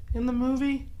dirty in the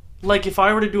movie. Like, if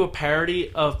I were to do a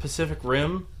parody of Pacific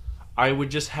Rim, I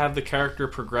would just have the character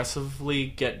progressively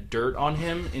get dirt on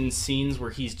him in scenes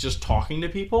where he's just talking to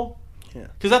people. Yeah.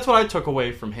 Because that's what I took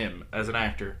away from him as an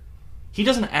actor. He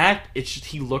doesn't act, it's just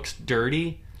he looks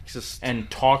dirty He's just and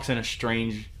talks in a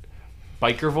strange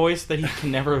biker voice that he can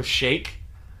never shake.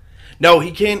 no,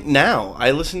 he can't now.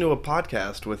 I listened to a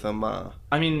podcast with him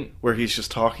I mean, where he's just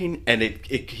talking, and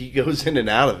he goes in and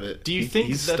out of it. do you think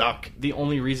he's that stuck? the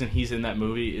only reason he's in that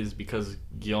movie is because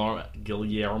Guillermo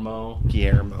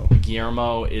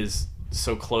Guillermo. is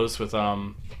so close with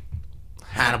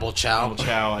Hannibal Chow.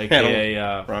 Chow, aka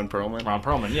Ron Perlman. Ron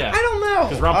Perlman, yeah. I don't know.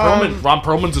 Because Ron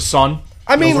Perlman's a son.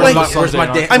 I mean, Where's like, my- Where's my,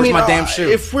 Where's where's my damn shoe?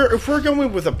 If we're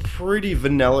going with a pretty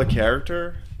vanilla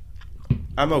character,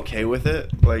 I'm okay with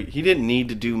it. Like, he didn't need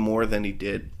to do more than he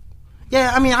did.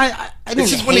 Yeah, I mean, I didn't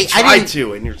It's just when he hate. I tried didn't,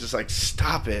 to, and you're just like,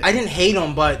 stop it. I didn't hate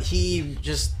him, but he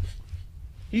just.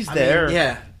 He's I there. mean,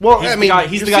 yeah. Well, He's I the mean, guy,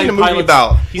 he's you've the guy seen who the movie pilots,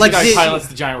 about. he's Like, the guy who the- pilots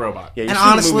the giant robot. Yeah, you've And seen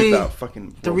honestly, the movie about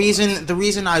fucking The robots.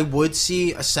 reason I would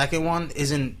see a second one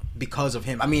isn't because of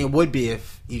him. I mean, it would be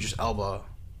if Idris Elba,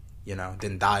 you know,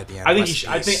 didn't die at the end. I think Rest he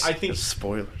in peace. I think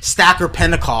Spoiler. Stacker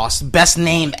Pentecost, best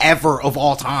name ever of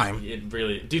all time. it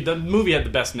really, dude, the movie had the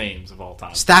best names of all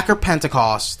time. Stacker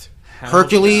Pentecost, Hannibal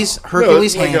Hercules Chow.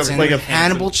 Hercules No, it's Hansen, like a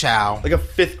Hannibal Chow. Like a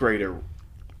fifth grader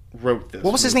wrote this.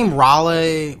 What was his movie. name?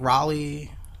 Raleigh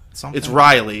something. It's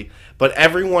Riley, but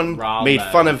everyone Raleigh. made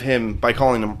fun of him by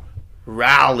calling him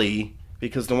Raleigh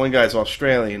because the one guy's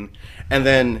Australian, and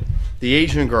then the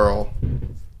Asian girl.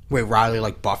 Wait, Riley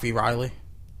like Buffy Riley?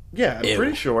 Yeah, I'm Ew.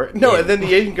 pretty sure. No, Ew. and then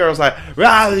the Asian girl's like,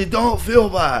 Riley, don't feel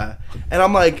bad. And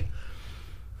I'm like,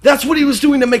 that's what he was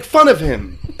doing to make fun of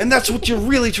him. And that's what you're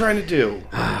really trying to do.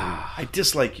 I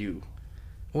dislike you.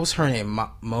 What was her name?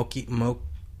 Moker?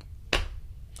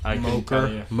 I couldn't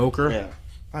tell you. Moker? Yeah.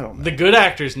 I don't know. The good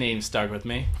actor's name stuck with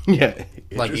me. Yeah.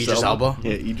 Like Idris Elba?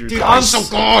 Yeah, Idris Dude, Elba. I'm so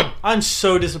good. I'm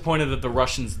so disappointed that the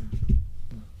Russians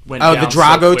went Oh, down the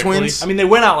Drago so quickly. twins? I mean, they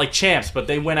went out like champs, but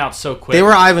they went out so quick. They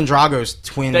were Ivan Drago's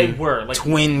twin. They were, like-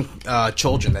 twin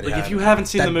children that he Like, had. if you haven't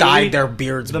seen that the movie, dyed their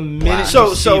beards the black. minute So-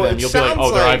 you see so them, it you'll be like, sounds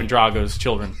oh, they're like- Ivan Drago's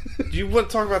children. Do you want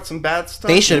to talk about some bad stuff?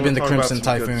 They should have or been the talk about Crimson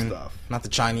some good Typhoon, stuff? not the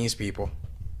Chinese people.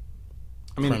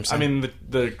 I mean,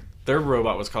 their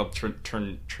robot was called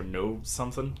Chernobyl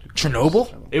something.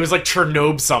 Chernobyl? It was like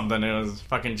Chernobyl something. It was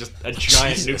fucking just a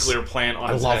giant Jesus. nuclear plant on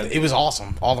I his loved head. it. It was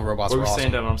awesome. All the robots What were were you saying,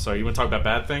 awesome. Devin? I'm sorry. You want to talk about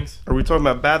bad things? Are we talking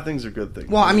about bad things or good things?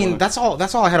 Well, I mean, that's all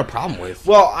I had a problem with,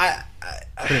 Well, I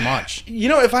pretty much. you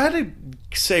know, if I had to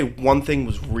say one thing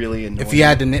was really annoying, If you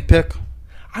had to nitpick,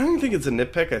 I don't even think it's a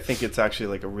nitpick. I think it's actually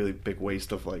like a really big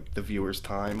waste of like the viewer's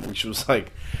time, which was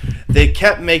like they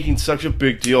kept making such a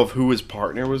big deal of who his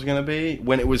partner was going to be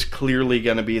when it was clearly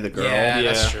going to be the girl. Yeah.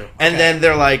 that's true. And then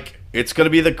they're like, it's going to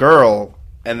be the girl,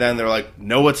 and then they're like,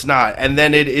 no, it's not, and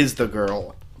then it is the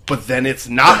girl, but then it's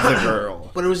not the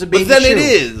girl. But it was a baby But then shoe. it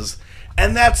is,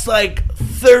 and that's like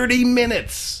 30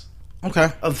 minutes Okay,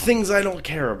 of things I don't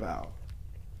care about.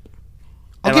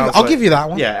 I'll And I was I'll like- give you that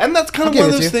one. Yeah, and that's kind of I'll one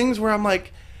of give it those to you. things where I'm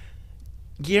like,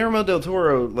 Guillermo del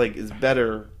Toro like is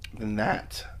better than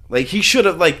that. Like he should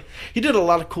have he did a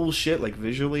lot of cool shit like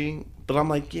visually, but I'm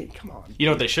like, yeah, come on, You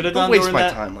know what they should have don't done waste during my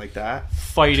that? time like that.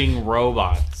 Fighting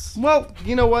robots. Well,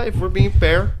 you know what? If we're being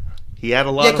fair, he had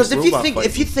a lot. Yeah, of because if you robot think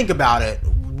fighting. about it,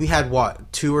 we had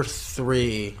what 2 or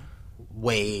 3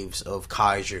 waves of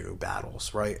kaiju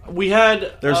battles, right? We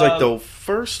had There's like the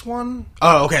first one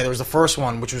Oh, okay. There was the first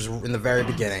one, which was in the very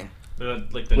beginning. the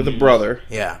with a news. brother,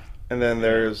 Yeah. and then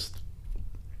there's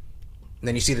And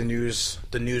then you see the news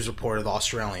report of the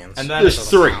Australians. And then there's it's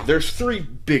 3. There's 3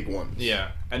 big ones.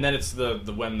 Yeah, and then it's the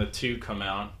when the 2 come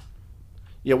out.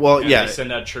 Yeah. Well, And yeah. they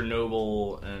send out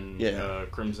Chernobyl and Yeah.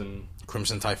 Crimson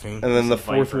Crimson Typhoon, And then the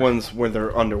Viper. 4th one's where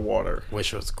they're underwater.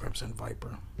 which was Crimson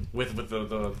Viper. with the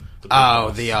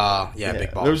Oh, big boss.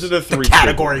 big balls. Those are the 3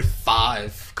 Category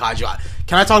 5 kaiju.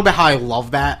 Can I talk about how I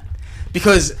love that?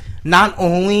 Because not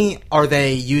only are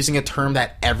they using a term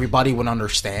that everybody would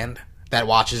understand that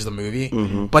watches the movie,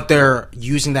 but they're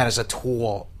using that as a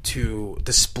tool to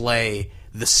display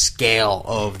the scale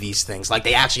of these things. Like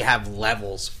they actually have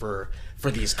levels for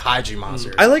these kaiju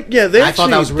monsters. I like. Yeah, they I thought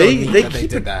that was really neat they that they keep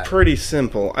did it that. pretty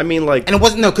simple. I mean, like, And it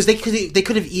wasn't because they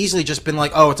could have easily just been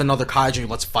like, oh, it's another kaiju,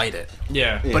 let's fight it.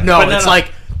 Yeah. But no, it's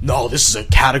like, no, this is a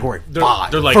category 5.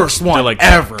 They're like first one they're like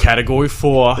ever. Category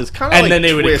 4, It's kinda and like then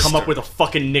they would Twister. come up with a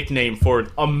fucking nickname for it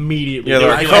immediately. Yeah, They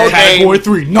they're would be like, like, "Code Category name."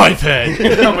 3, Knife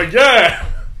Head. I'm like, yeah.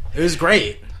 It was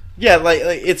great. yeah, like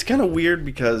it's kind of weird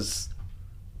because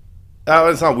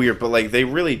it's not weird, but like they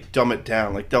really dumb it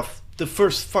down. Like the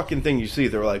first fucking thing you see,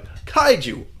 they're like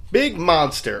kaiju, big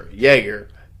monster, Jaeger,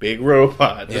 big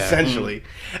robot, Yeah. essentially,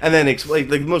 and then explain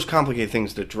like the most complicated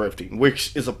things to drifting,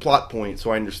 which is a plot point,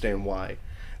 so I understand why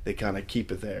they kind of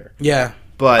keep it there. Yeah,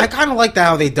 But I kind of liked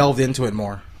how they delved into it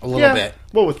more a little bit.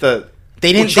 Well, with the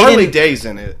They didn't. Charlie they didn't, Day's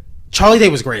in it, Charlie Day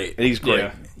was great. and he's great.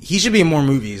 Yeah. He should be in more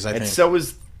movies. I And think. so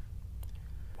is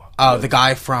The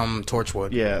guy from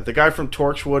Torchwood. yeah, the guy from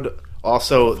Torchwood,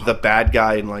 also the bad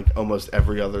guy in like almost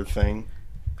every other thing.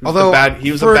 He was Although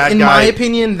he was a bad in guy. my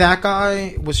opinion, that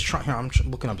guy was trying. I'm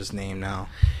looking up his name now,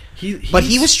 but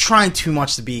he was trying too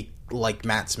much to be like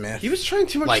Matt Smith. He was trying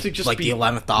too much like to just like be the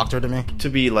 11th Doctor to me. to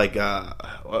be like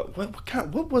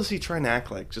what was he trying to act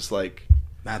like? Just like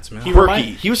Matt Smith. quirky.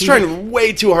 He was trying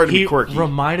way too hard to be He quirky.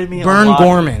 reminded me Vern a lot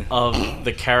Gorman. of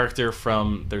the character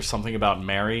from There's Something About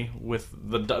Mary with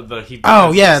the he.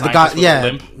 Oh yeah, the guy. scientist with a Yeah,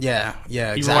 limp. yeah,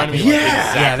 He exactly. reminded me yeah,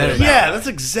 exactly there of you that. yeah, that's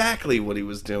exactly what he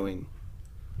was doing.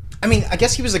 I mean, I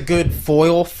guess he was a good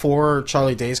foil for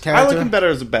Charlie Day's I character. like him better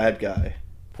as a bad guy,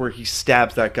 where he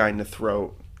stabs that guy in the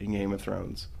throat in Game of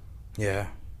Thrones, Yeah.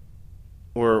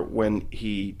 or when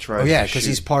he tries. Oh yeah, to because shoot-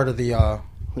 he's part of the.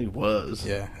 he was.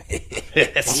 Yeah.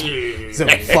 Yes. It's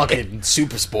a fucking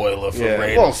super spoiler for Yeah,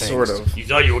 random well, things. sort of. You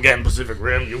thought you were getting Pacific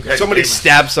Rim. You got Somebody Game of-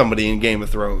 stabbed somebody in Game of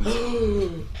Thrones.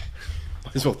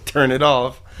 Might as well turn it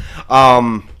off.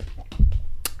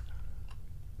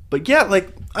 But yeah, like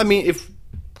I mean, if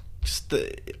just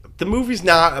the movie's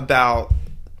not about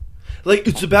like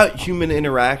it's about human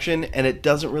interaction, and it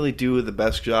doesn't really do the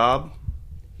best job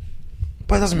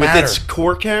But it doesn't with matter. its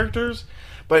core characters.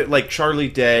 But like Charlie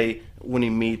Day when he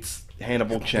meets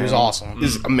Hannibal Chen, was awesome.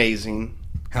 is amazing.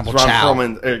 Hannibal Ron Chow.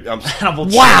 Perlman, Hannibal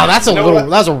Wow, that's a You know little. what?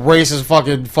 That's a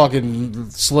racist fucking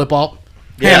slip up.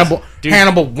 Yeah. Dude.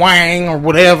 Hannibal Wang or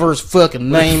whatever his fucking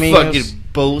name fucking is.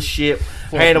 bullshit.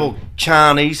 Hannibal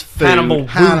Chinese food. Hannibal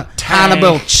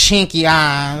Hannibal Chinky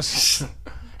Eyes.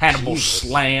 Hannibal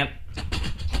Slant.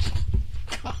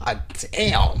 God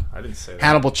damn. I didn't say that.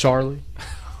 Hannibal Charlie.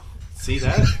 See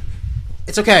that?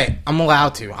 It's okay. I'm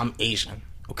allowed to. I'm Asian.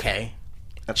 Okay.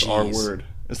 That's our Jeez. word.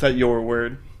 Is that your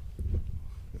word?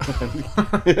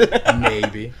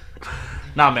 Maybe.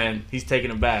 Nah, man, he's taking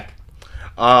him back.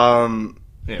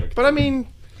 But I mean,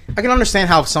 I can understand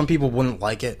how some people wouldn't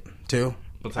like it too.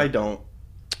 I don't.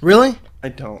 Really? I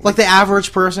don't. Like the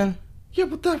average person? yeah,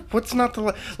 what's not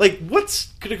to like? What's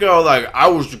gonna go like? I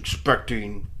was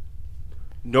expecting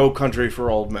No Country for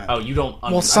Old Men. Oh, you don't.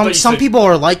 Well, some people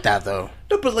are like that though.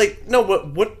 No, but like, no,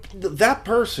 what that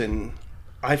person,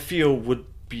 I feel would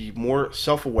be more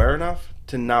self-aware enough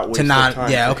to not waste not- their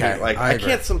time. yeah, thinking, okay, Like, I I agree.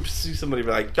 can't see somebody be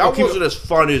like, that keep- wasn't as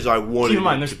fun as I wanted. Keep in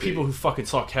mind, it there's to people be. who fucking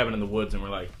saw Cabin in the Woods and were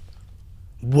like,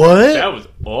 What? "That was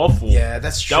awful." Yeah,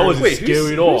 that's true. That wasn't Wait,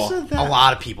 scary at who all. said A that?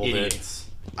 lot of people did. Idiots.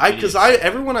 Because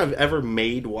everyone I've ever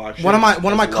made watch One of my has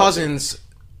loved it. cousins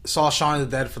saw Shaun of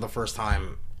the Dead for the first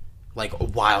time like a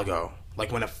while ago,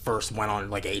 like when it first went on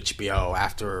like HBO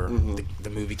after the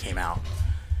movie came out.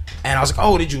 And I was like,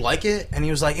 "Oh, did you like it?" And he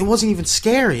was like, "It wasn't even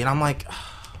scary." And I'm like,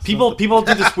 People do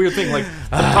this weird thing. Like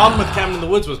the problem with Cabin in the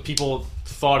Woods was people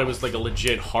thought it was like a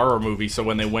legit horror movie. So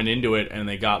when they went into it and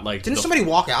they got like, "Didn't somebody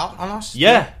walk out on us?"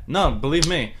 Yeah, no, believe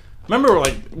me. Remember,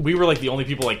 like we were like the only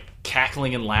people like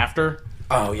cackling in laughter.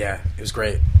 Oh yeah, it was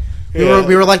great. Yeah.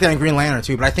 We were like that in Green Lantern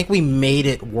too, but I think we made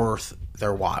it worth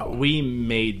their while. We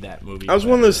made that movie. I was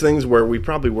one of those things where we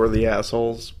probably were the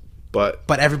assholes but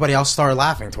everybody else started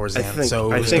laughing towards the end,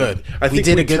 so it was good. I think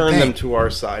did we a good turned thing. them to our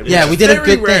side. Yeah, we did a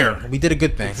good rare. thing. We did a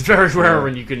good thing. It's very rare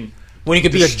when you can. When you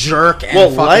could be a jerk and Well,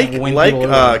 fucking win people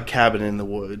over. Cabin in the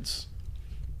Woods,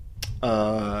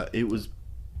 it was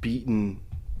beaten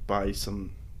by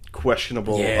some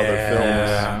questionable other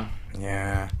films.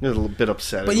 Yeah. It was a little bit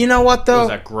upsetting. But you know what, though? Was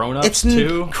that Grown Ups It's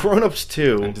too? Grown Ups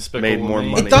 2 And Despicable made more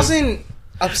Me. money. It doesn't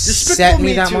upset Despicable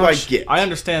me that 2 much. I get. I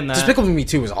understand that. Despicable Me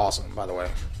 2 was awesome, by the way.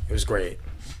 It was great.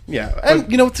 Yeah,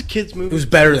 and you know, it's a kids' movie. It was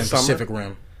better than Summer. Pacific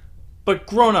Rim. But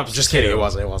Grown Ups. Just 2. kidding, it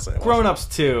wasn't. Grown Ups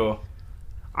 2.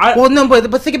 Well, no,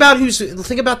 but think about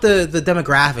the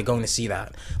demographic going to see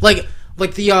that. Like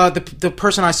the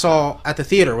person I saw at the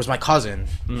theater was my cousin,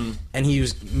 and he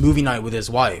was movie night with his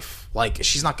wife. Like,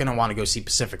 she's not gonna want to go see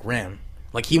Pacific Rim.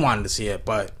 Like, he wanted to see it,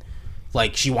 but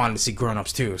like she wanted to see Grown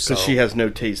Ups too. So Because she has no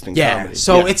taste in yeah. comedy.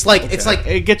 So Yeah. it's like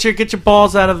Hey, get your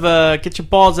balls out of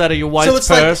your wife's so it's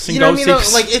purse like, and you know go what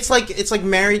I mean? see. It's like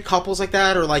married couples like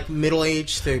that, or like middle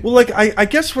aged. Well, like I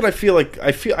guess what I feel like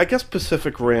I guess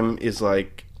Pacific Rim is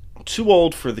like too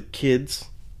old for the kids,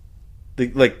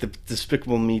 the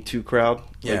Despicable Me 2 crowd.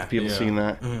 Yeah. Like people Yeah. seeing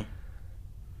that. Mhm.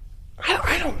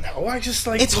 I don't know. I just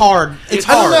like It's hard. It's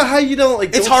I don't hard. know how you don't like.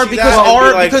 It's don't hard see because that and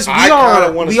be like, because I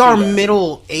kinda wanna we see are that.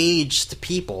 middle aged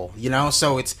people, you know.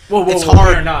 So it's Whoa, it's We're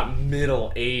hard. not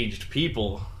middle-aged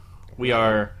people. We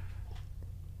are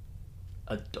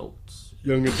adults.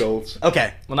 young adults.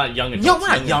 Okay, Well, not young adults. yo, we're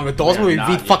not young adults. We're We not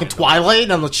read young fucking adults. Twilight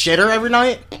and the shitter every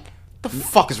night. The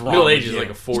fuck is wrong? Middle with age is you? like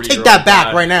a 40. Take that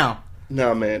back right now.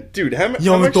 No man, dude. How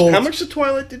Young adults. much of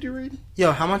Twilight did you read?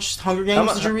 Yo, how much Hunger Games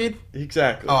mu- did you read?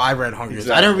 Exactly. Oh, I read Hunger Games.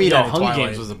 Exactly. I didn't read Yo, any Hunger Twilight.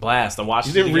 Games was a blast. I watched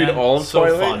You it didn't read again. all of So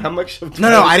Twilight. fun. How much of No,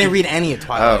 Twilight I did didn't you- read any of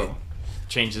Twilight. Oh.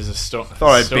 Changes the story. I thought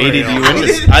I baited you in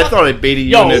this. I thought I baited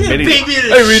you Yo, in you admitting. didn't bait me into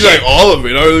I didn't read shit. like all of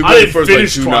it. I only read I the didn't first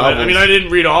finish like 2 Twilight. novels. I mean, I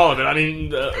didn't read all of it. I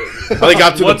mean, I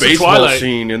got to the what's baseball Twilight?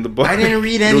 scene in the book. I didn't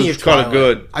read It any was of kind Twilight. of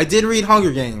good. I did read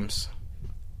Hunger Games,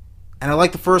 and I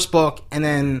liked the first book, and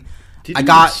then Did I you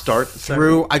got start the second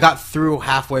through. I got through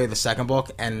halfway the second book,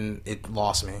 and it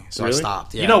lost me, so Really? I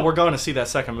stopped. Yeah. You know, we're going to see that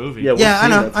second movie. Yeah, Yeah, I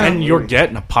know, that I know. And you're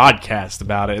getting a podcast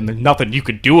about it, and there's nothing you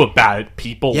could do about it,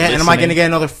 people. yeah, and am I listening. going to get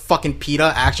another fucking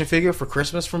PETA action figure for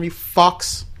Christmas from you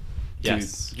fucks?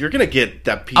 Yes. You're gonna get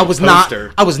that I was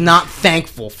poster. not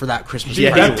thankful for that Christmas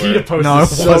Yeah, present. That PETA poster No,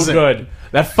 is it so wasn't. good.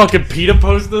 That fucking PETA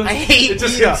poster. I hate it's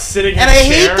just PETA. him sitting and in I a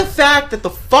chair. hate the fact that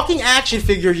the fucking action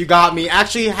figure you got me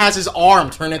actually has his arm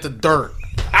turned into dirt.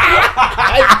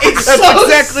 It's That's so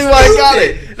exactly why I got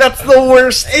stupid. it. That's the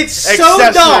worst It's so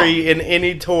accessory in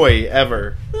any toy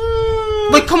ever.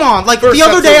 Like, come on. Like, First, the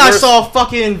other that's day the I worst. saw a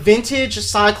fucking vintage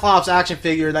Cyclops action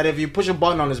figure that if you push a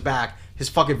button on his back, his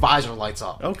fucking visor lights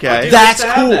up. Okay. Dude, That's I used to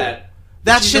have cool. That,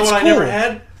 That You shit's know what cool. I never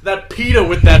had? That PETA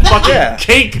with that fucking Yeah.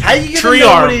 cake How you gonna tree know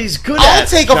arm. what he's good I'll at?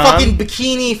 take a John? fucking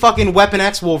bikini fucking Weapon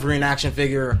X Wolverine action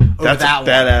figure over That's that a one.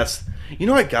 badass. You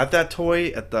know, I got that toy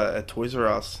at Toys R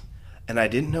Us, and I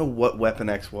didn't know what Weapon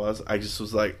X was. I just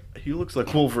was like, he looks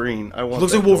like Wolverine. I want.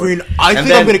 Looks that like Wolverine. toy. I And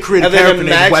think I'm going to create a and then character named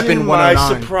imagine Weapon my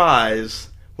 109. surprise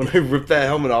when I ripped that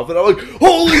helmet off, and I'm like,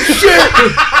 holy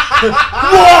shit!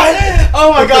 What?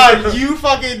 Oh my god, you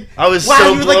fucking... I was wow,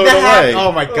 so you blown like the hat. away.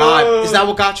 Oh my god. Is that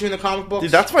what got you in the comic books?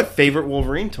 Dude, that's my favorite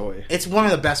Wolverine toy. It's one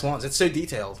of the best ones. It's so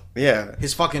detailed. Yeah.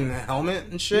 His fucking helmet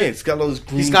and Yeah, shit. it's got all those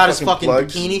green He's got his fucking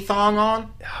plugs. bikini thong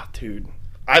on. Ah, dude,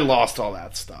 I lost all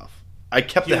that stuff. I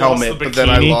kept You the lost helmet, the but then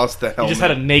I bikini? lost the You helmet. just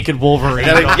had a naked Wolverine.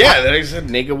 then then I just had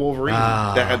naked Wolverine.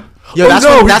 Ah. That had, Yo, Oh, that's no,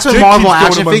 when, his that's when dick Marvel keeps going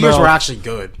action in my figures mouth. were actually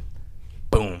good.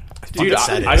 Boom. Dude,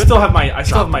 said I it. still have my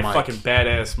Drop the mic. fucking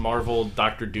badass Marvel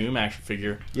Doctor Doom action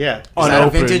figure. yeah. Is that a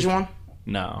unopened. vintage one?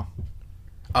 No.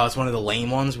 Oh, it's one of the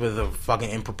lame ones with the fucking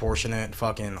improportionate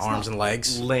fucking arms and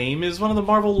legs. Lame is one of the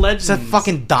Marvel Legends. It's a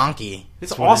fucking donkey. It's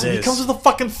That's what awesome. it He is. comes with a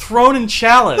fucking throne and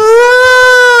chalice.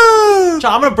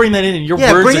 John, I'm gonna bring that in, and your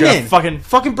Yeah, words bring are it gonna in.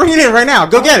 fucking bring it in right now.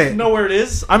 Go get I it. don't know where it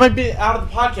is. I might be out of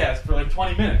the podcast for like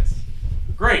 20 minutes.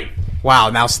 Great. Wow.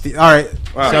 Now, all right.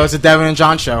 Wow. So it's a Devin and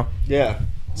John show. Yeah.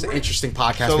 It's an interesting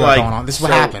podcast So, we got like, going on. This is what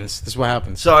so- happens. This is what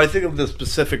happens. So I think of this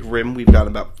Pacific Rim. We've got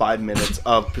about 5 minutes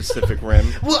of Pacific Rim.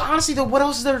 Well, honestly, though, what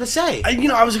else is there to say?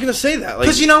 I was gonna say that. Like,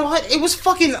 Because you know what? It was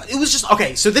just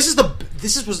okay. So this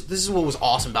is what was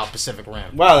awesome about Pacific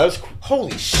Rim. wow, that was cool.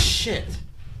 Holy shit!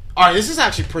 All right, this is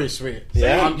actually pretty sweet.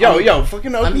 Yeah. I'm-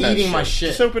 Fucking open I'm that eating my shit.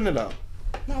 Just open it up.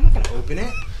 No, I'm not gonna open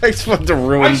it. I just want to I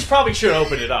ruin. just probably should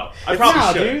open it up. I probably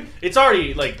Nah, should. dude. It's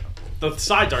already like the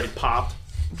side's already popped.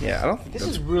 Yeah, I don't think This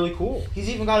that's is really cool. He's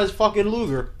even got his fucking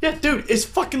Luger. Yeah, dude, it's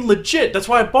fucking legit. That's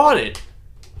why I bought it.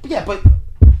 Yeah, but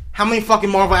how many fucking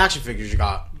Marvel action figures you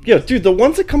got? Yeah, dude, the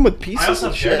ones that come with pieces I also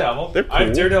of have shit, Daredevil. they're cool. I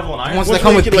have Daredevil and Iron ones Man. that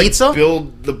come with pizza? Like,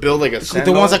 build like a The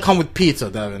Sentinel. ones that come with pizza,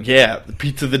 Devin. Yeah, the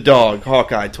Pizza the Dog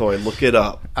Hawkeye toy. Look it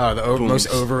up. Oh, the most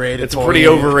overrated. It's toy. a pretty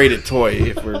overrated toy,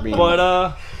 if we're being.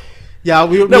 But Yeah,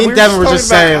 me and were Devin were just just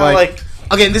talking saying about how, like,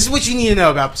 okay, this is what you need to know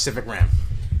about Pacific Rim.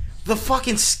 The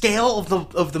fucking scale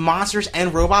of the monsters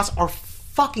and robots are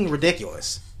fucking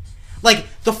ridiculous. Like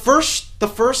the first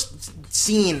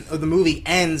scene of the movie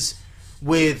ends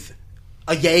with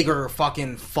a Jaeger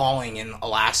fucking falling in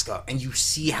Alaska, and you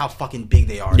see how fucking big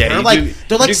they are. Yeah, they're you like do- they're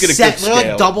you like do get a they're good like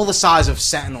scale. double the size of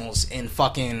Sentinels in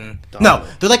fucking Double.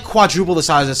 they're like quadruple the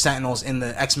size of Sentinels in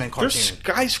the X-Men they're cartoon.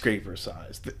 skyscraper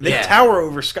size. They Yeah. tower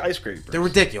over skyscrapers. They're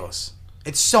ridiculous.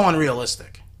 It's so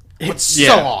unrealistic. It's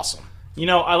Yeah. so awesome. you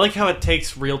know, I like how it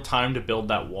takes real time to build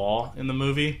that wall in the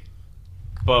movie.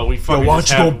 But we Yo, fucking why don't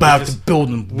just you go have- back we to just-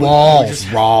 building walls,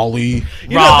 just- Raleigh? You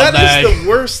know, that Raleigh. is the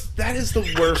worst. That is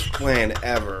the worst plan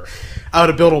ever. Oh,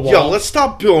 to build a wall. Yo, let's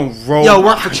stop building robots. Yo,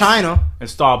 work for China. and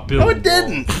start building. No, it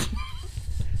didn't.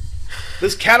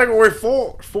 This category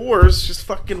fours just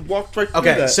fucking walked right through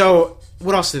Okay, that. so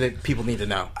what else did people need to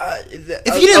know? If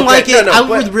If you didn't like it, I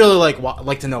would really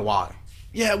like to know why.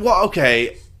 Yeah, well,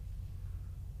 okay.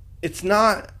 It's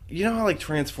not. You know how like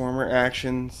Transformer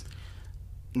actions,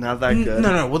 not that good.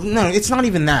 No, it's not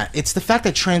even that. It's the fact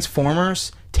that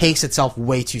Transformers takes itself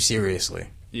way too seriously.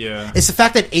 Yeah. It's the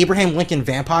fact that Abraham Lincoln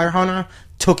Vampire Hunter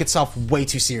took itself way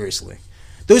too seriously.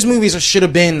 Those movies should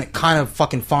have been kind of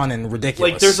fucking fun and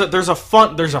ridiculous. Like there's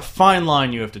a fine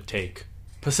line you have to take.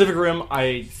 Pacific Rim,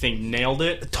 I think, nailed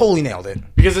it totally nailed it.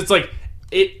 because it's like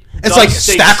It's does like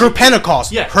stay Stacker se-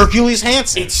 Pentecost, Yeah. Hercules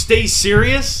Hansen. It stays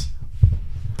serious,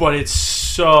 but it's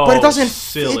so But it doesn't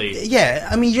silly. yeah,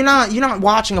 I mean, you're not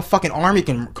watching a fucking Army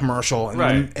commercial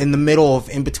Right. in the middle of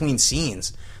in between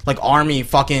scenes, like Army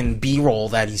fucking B-roll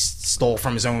that he stole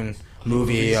from his own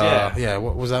movie. Movies, Yeah,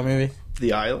 what was that movie?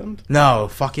 The Island, No,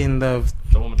 fucking The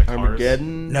one with the cars.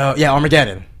 Armageddon. no, yeah,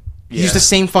 Armageddon. He used Yeah. the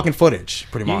same fucking footage,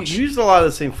 pretty He much. used a lot of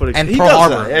the same footage. And he Pearl does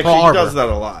Harbor. that. Actually, Pearl he Harbor. does that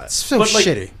a lot. It's so But, like,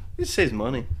 shitty. He saves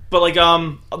money. But like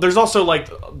there's also like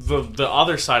the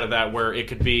other side of that where it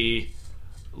could be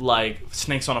like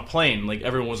snakes on a plane. Like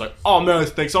everyone was like, "Oh man,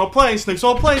 snakes on a plane, snakes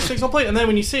on a plane, snakes on a plane," and then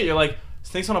when you see it, you're like,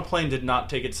 "Snakes on a plane did not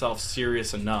take itself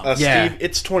serious enough." Yeah. Steve,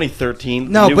 it's 2013.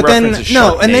 No, The new but then reference is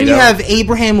and then you Sharknado. have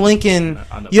Abraham Lincoln.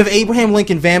 I know. You have Abraham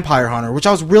Lincoln Vampire Hunter, which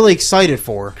I was really excited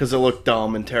for. because it looked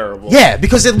dumb and terrible. Yeah,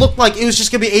 because it looked like it was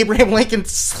just gonna be Abraham Lincoln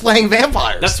slaying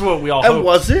vampires. That's what we all And hoped.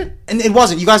 was it? And it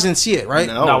wasn't. You guys didn't see it, right?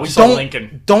 No. No, we saw Don't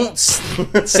Lincoln.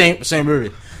 same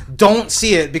movie. Don't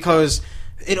see it because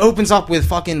it opens up with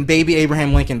fucking baby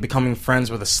Abraham Lincoln becoming friends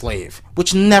with a slave,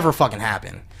 which never fucking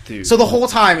happened. Dude. So the whole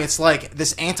time it's like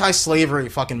this anti-slavery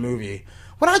fucking movie.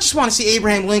 When I just want to see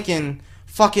Abraham Lincoln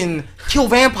fucking kill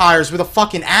vampires with a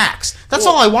fucking axe. That's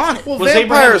all I wanted. Well, Was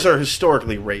vampires are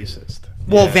historically racist.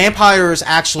 Well, vampires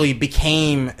actually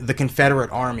became the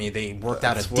Confederate Army. They worked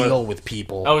out a That's what- deal with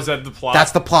people. Oh, is that the plot?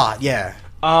 That's the plot, yeah.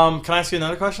 Can I ask you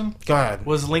another question? Go ahead.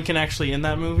 Was Lincoln actually in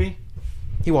that movie?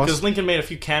 He was. Because Lincoln made a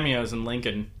few cameos in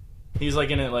Lincoln. He's like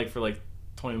in it like for like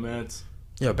 20 minutes.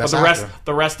 Yeah, But best the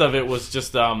actor. rest of it was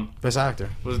just Best actor.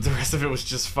 the rest of it was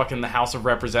just fucking the House of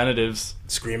Representatives.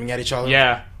 Screaming at each other.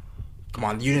 Yeah. Come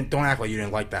on, don't act like you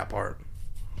didn't like that part.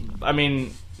 I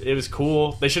mean, it was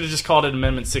cool. They should have just called it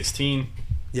Amendment 16.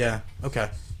 Yeah. Okay.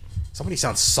 Somebody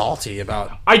sounds salty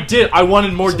about. I did. I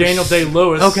wanted more Daniel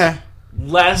Day-Lewis. Okay.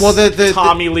 Less Well, the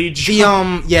Tommy Lee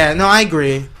Jones. Yeah. No, I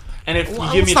agree. And if Well,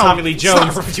 you give me let's not- Tommy Lee let's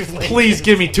not Jones, review Lincoln. please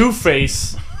give me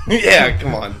Two-Face. Yeah,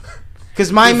 come on.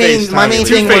 Because my main Tommy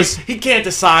thing Two-Face. was He can't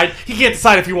decide. He can't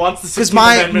decide if he wants the 16th because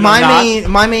Amendment or not.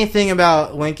 my main thing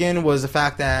about Lincoln was the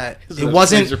fact that it those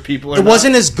wasn't things are people or it not.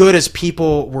 wasn't as good as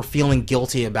people were feeling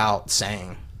guilty about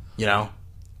saying. You know.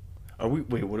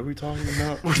 Wait, what are we talking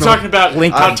about? We're talking about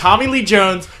Lincoln. how Tommy Lee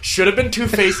Jones should have been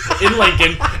Two-Face in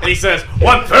Lincoln, and he says,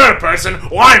 "One third person,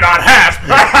 why not half?"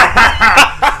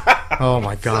 Oh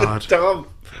my God. Dumb.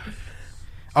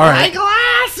 All right.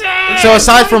 Glasses. So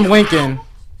aside from Lincoln,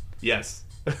 Yes.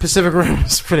 Pacific Rim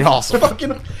is pretty awesome.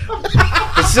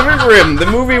 Pacific Rim, the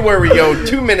movie where we go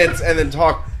 2 minutes and then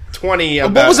talk 20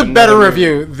 about. What was a better another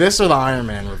review, this or the Iron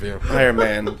Man review? Iron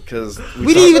Man, because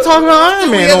We didn't even talk about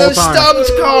Iron Man had all the those time.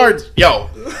 Stubbs cards. Yo,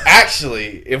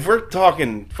 actually, if we're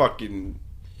talking fucking.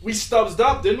 We stubbed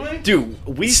up, didn't we? Dude,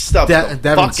 we stubbed the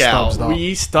Devin fuck stubbs out. up.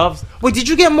 We stubbed. Wait, did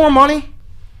you get more money?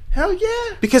 Hell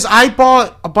yeah. Because I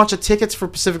bought a bunch of tickets for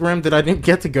Pacific Rim that I didn't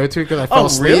get to go to because I fell Oh,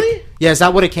 asleep. really? Yeah, is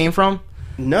that what it came from?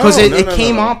 No, Because it no,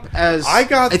 came no. up as I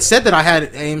got- It said that I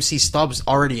had AMC stubs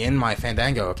already in my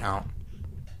Fandango account.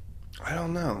 I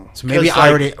don't know. So maybe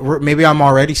I'm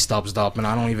already stubbed up and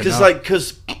I don't even know.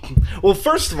 Well,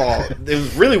 first of all, it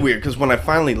was really weird because when I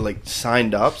finally like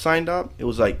signed up, it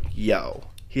was like, yo,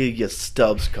 here you get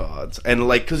Stubbs cards, and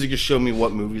like because you could show me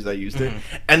what movies I used it,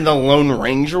 and the Lone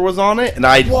Ranger was on it, and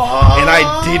I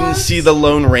didn't see the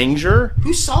Lone Ranger.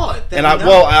 Who saw it?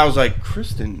 I was like,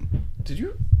 Kristen, did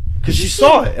you? Because she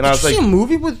saw it, and I was like, "Did you see a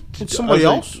movie with somebody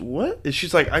else?" Like, what? And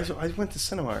she's like, I went to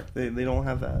Cinemark. They don't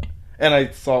have that. And I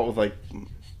saw it with like,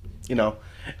 you know,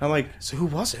 and I'm like, so who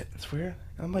was it? It's weird.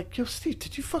 And I'm like, yo, Steve,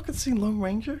 did you fucking see Lone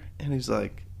Ranger? And he's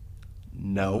like,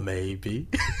 no, maybe,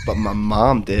 but my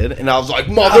mom did. And I was like,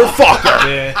 motherfucker.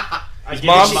 Yeah.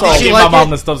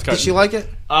 Did she like it?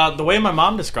 The way my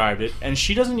mom described it, and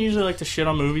she doesn't usually like to shit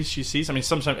on movies she sees. I mean,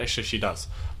 sometimes actually she does,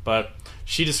 but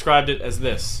she described it as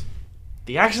this: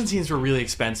 the action scenes were really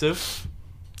expensive.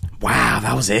 Wow,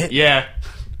 that was it? Yeah.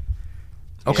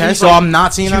 Okay, so like, I'm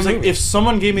not seeing that movie. Like, if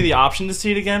someone gave me the option to see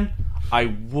it again, I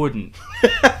wouldn't.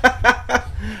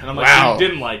 And I'm like, wow. You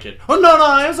didn't like it. Oh, no,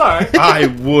 I'm sorry. I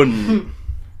wouldn't.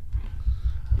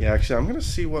 Yeah, actually, I'm going to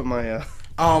see what my...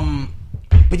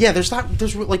 But yeah, there's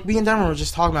like, we and Denver were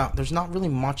just talking about, there's not really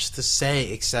much to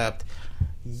say except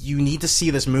you need to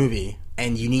see this movie,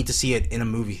 and you need to see it in a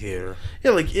movie theater.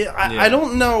 Yeah, like, I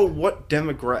don't know what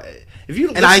demographic... If you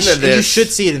listen to this, you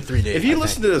should see it in 3D. If you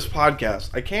listen to this podcast,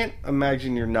 I can't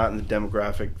imagine you're not in the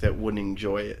demographic that wouldn't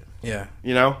enjoy it. Yeah.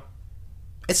 You know?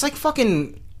 It's like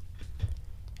fucking...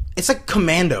 It's like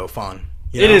Commando fun.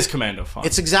 It is Commando fun.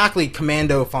 It's exactly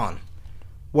Commando fun.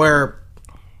 Where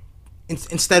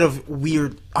instead of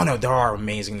weird... Oh no, there are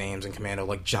amazing names in Commando,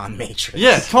 like John Matrix.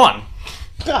 Yeah, come on.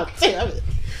 God damn it.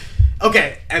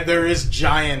 Okay, and there is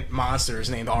giant monsters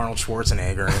named Arnold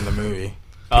Schwarzenegger in the movie.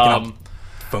 Picking up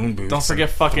phone booths. Don't forget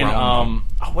fucking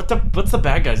what's the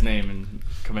bad guy's name in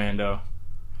Commando?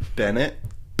 Bennett.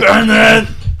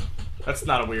 That's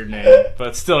not a weird name,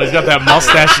 but still, he's got that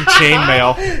mustache and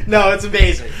chainmail. No, it's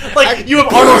amazing. Like you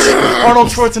have Arnold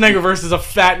Schwarzenegger versus a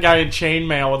fat guy in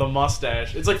chainmail with a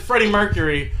mustache. It's like Freddie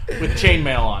Mercury with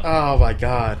chainmail on. Oh my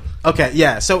god. Okay,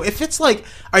 yeah. So if it's like, all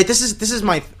right, this is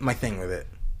my thing with it.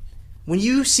 When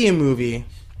you see a movie,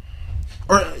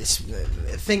 or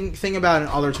think about it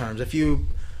in other terms, if you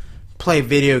play a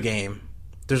video game,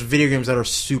 there's video games that are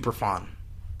super fun,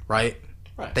 right?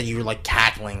 That you're like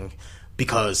cackling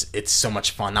because it's so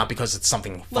much fun, not because it's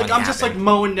something fun. Like I'm just like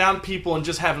mowing down people and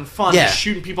just having fun, just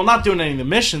shooting people, not doing any of the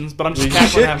missions, but I'm just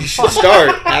cackling having fun. You should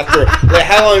start after. Like,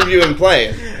 how long have you been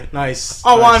playing? Nice.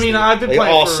 Oh, well, I mean, I've been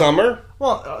playing all summer.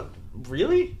 Well,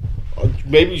 really?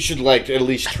 Maybe you should like at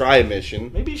least try a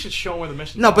mission. Maybe you should show them where the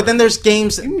missions are. No, but then there's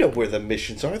games. You know where the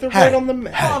missions are. They're right on the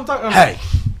map. Hey,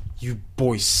 you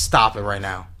boys, stop it right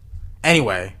now.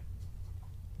 Anyway,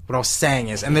 what I was saying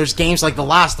is, and there's games like The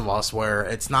Last of Us where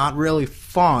it's not really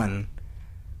fun,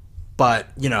 but,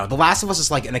 you know, The Last of Us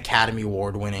is like an Academy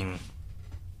Award-winning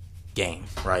game,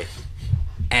 right?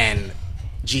 And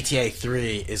GTA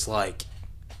 3 is like,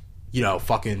 you know,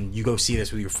 fucking, you go see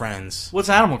this with your friends. What's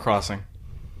Animal Crossing?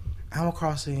 Animal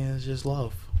Crossing is just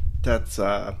love. That's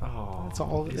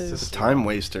all it is. It's a time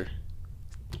waster.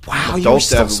 Wow, you're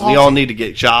still salty. We all need to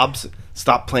get jobs.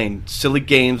 Stop playing silly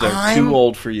games that are too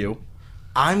old for you.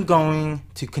 I'm going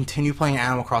to continue playing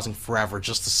Animal Crossing forever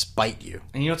just to spite you.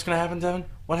 And you know what's going to happen, Devin?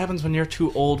 What happens when you're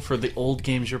too old for the old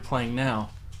games you're playing now?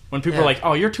 When people are like,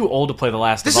 "Oh, you're too old to play The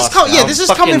Last of Us." This is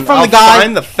coming from the guy.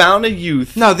 Find the fountain of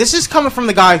youth. No, this is coming from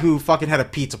the guy who fucking had a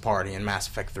pizza party in Mass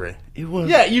Effect 3. It was.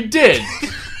 Yeah, you did.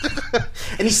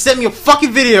 And he sent me a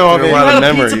fucking video of it. You had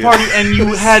a pizza party, and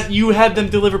you had them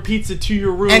deliver pizza to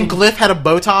your room. And Glyph had a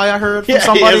bow tie. I heard from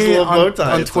somebody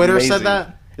on Twitter amazing. said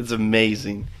that. It's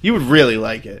amazing. You would really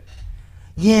like it.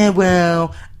 Yeah,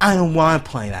 well, I don't want to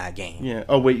play that game. Yeah.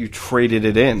 Oh wait, you traded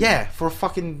it in? Yeah, for a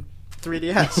fucking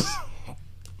 3DS.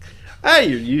 Hey,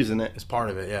 you're using it. It's part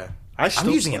of it, yeah.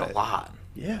 I'm using it a lot.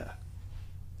 Yeah.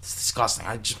 It's disgusting.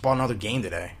 I just bought another game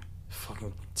today.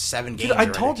 Fucking 7 games. Dude, I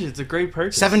told you, it's a great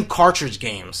purchase. 7 cartridge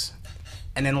games.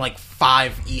 And then like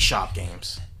 5 eShop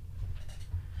games.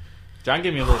 John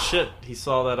gave me a little shit. He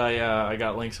saw that I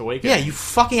got Link's Awakening. Yeah, you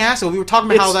fucking asshole. We were talking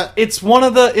about how that it's one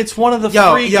of the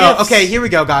free gifts. Okay, here we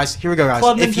go, guys.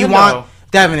 Club if Nintendo. you want,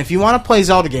 Devin, if you want to play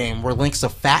Zelda game where Link's a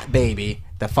fat baby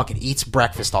that fucking eats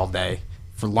breakfast all day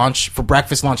for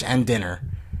breakfast, lunch, and dinner,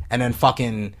 and then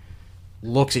fucking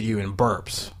looks at you and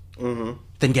burps. Mm-hmm.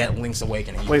 then get Link's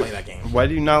Awakening. You Wait, play that game why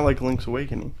do you not like Link's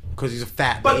Awakening? because he's a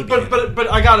fat But baby.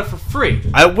 but I got it for free.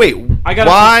 I got it for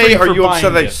why free are for you upset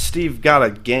buying that it. Steve got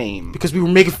a game? because we were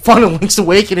making fun of Link's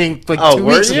Awakening like Oh, 2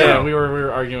 were weeks you? ago. Yeah, we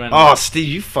were arguing. Oh, Steve,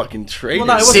 you fucking traitor. Well,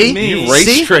 no, it wasn't See, me. You race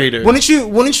See? traitor. Wouldn't you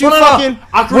Well, no, fucking?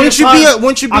 Ocarina Wouldn't of you Time- be?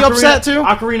 Wouldn't you be upset too?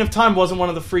 Ocarina of Time wasn't one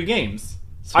of the free games.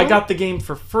 I got the game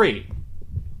for free.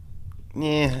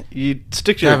 Yeah, you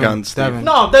stick to your Devin, guns, Steve. Devin.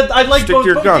 No, I like Stick to both.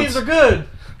 your Both guns. games are good.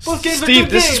 Both games are Steve,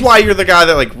 good this games. is why you're the guy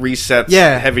that like resets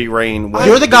Yeah. Heavy Rain. when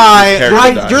You're the guy.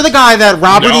 character dies. You're the guy that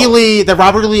Robert No. E. Lee. That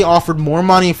Robert E. Lee offered more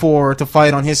money to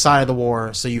fight on his side of the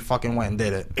war. So you fucking went and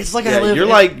did it. It's like Yeah, I live. you're in,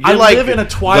 like- I you're like live in a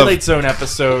Twilight Zone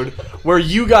episode where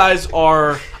you guys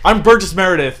are. I'm Burgess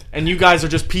Meredith, and you guys are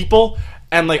just people,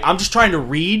 and like I'm just trying to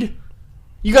read.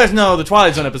 You guys know the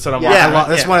Twilight Zone episode I'm Yeah,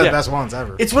 watching. That's one of the Yeah. best ones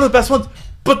ever. It's one of the best ones,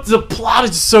 but the plot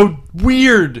is so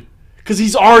weird because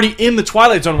he's already in the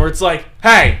Twilight Zone where it's like,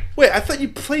 hey, Wait, I thought you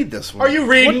played this one. Are you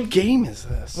reading? What game is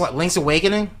this? What, Link's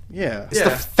Awakening? Yeah. It's Yeah.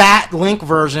 the fat Link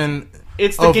version.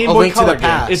 it's the Of Game A Boy Link to Color the game.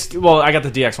 Past. It's well, I got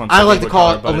the DX one. I so like Game to Boy call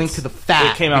Color, it but A Link it's- to the Fat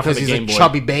It came out because for the he's Game a Boy.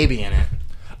 chubby baby in it.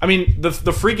 I mean, the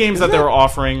free games that they were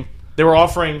offering,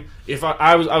 if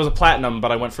I was a platinum,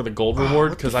 but I went for the gold reward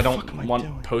what the because I fuck don't am I want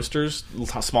doing? posters,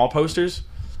 small posters.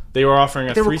 They were offering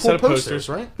a They were free cool set of posters, posters,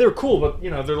 right? They were cool, but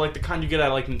they're like the kind you get at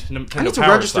like Nintendo I need to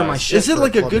Power register Size. my shit. Is it for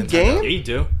like a Club good Nintendo. game? Yeah, you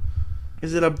do.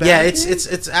 Is it a bad Yeah, game?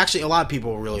 it's actually a lot of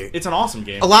people really. It's an awesome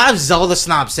game. A lot of Zelda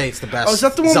snobs say it's the best. Oh, is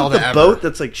that the one Zelda with the ever. boat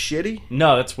that's like shitty?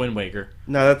 No, that's Wind Waker.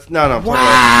 No, that's no. I'm talking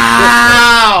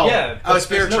Wow! Yeah, Oh, there's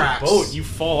Spirit no Tracks. boat. You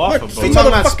fall off about- a Look, boat. you talking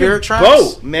about motherfucking Spirit Tracks?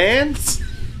 Boat, man.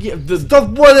 Yeah, The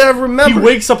what I remember. he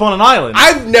wakes up on an island.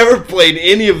 I've never played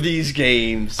any of these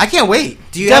games. I can't wait.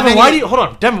 Do you Devin, have why any- do you hold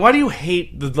on? Devin, why do you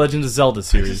hate the Legend of Zelda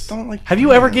series? don't like Have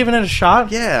you ever them. given it a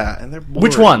shot? Yeah, and they're boring.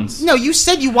 Which ones? No, you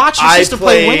said you watched your I sister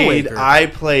play Wind played. Waker. I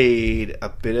played a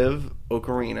bit of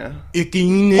Ocarina.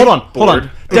 Hold on, hold on.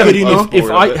 Bored. Devin, Bored if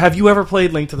of I it. have you ever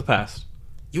played Link to the Past?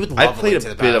 You would love I played Link a to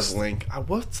the bit Past. of Link.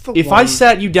 What's the If one? I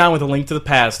sat you down with a Link to the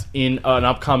Past in an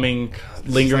upcoming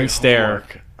This lingering is like stare,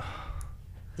 homework.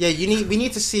 Yeah, we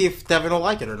need to see if Devin will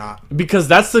like it or not. because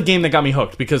that's the game that got me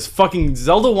hooked. Because fucking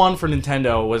Zelda 1 for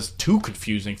Nintendo was too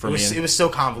confusing for me. It was so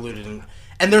convoluted,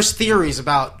 and there's theories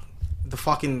about the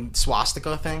fucking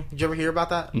swastika thing. Did you ever hear about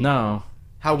that? No.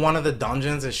 How one of the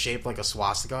dungeons is shaped like a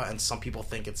swastika, and some people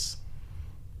think it's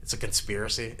a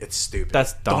conspiracy. It's stupid.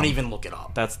 That's dumb. Don't even look it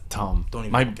up. That's dumb. Don't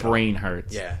even My look it up. brain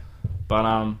hurts. Yeah.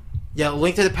 But Yeah,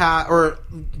 Link to the Past, or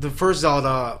the first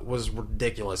Zelda was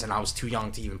ridiculous, and I was too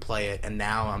young to even play it, and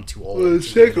now I'm too old Well, the to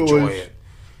even second enjoy one's- it.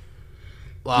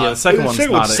 yeah, the second one's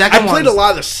second not one's- it. Second I played a one's- lot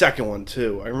of the second one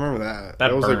too. I remember that.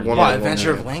 That was like burned. one What, of the Adventure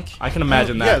ones. of Link? I can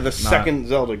imagine that. Yeah, the not- second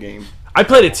Zelda game. I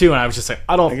played it too, and I was just like,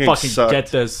 I don't That game fucking sucked. get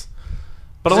this.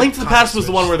 But A It's Link like to the Console Past was the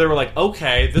Switch. one where they were like,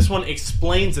 okay, this one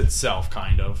explains itself,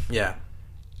 kind of. Yeah.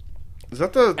 Is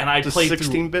that the And I the played through-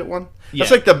 16-bit one? Yeah.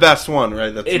 That's like the best one,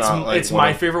 right? That's It's not like it's one my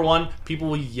of- favorite one. People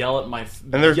will yell at my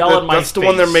And they're, yell at my that's the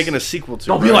one they're face. making a sequel to.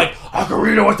 They'll be right? like,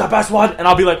 Ocarina was the best one, and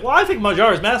I'll be like, well, I think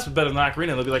Majora's Mask is better than Ocarina.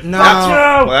 And they'll be like, No. fuck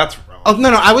you. well, that's wrong. Oh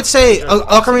no, I would say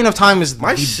Ocarina of Time is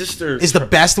My sister is the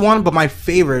best one, but my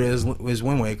favorite is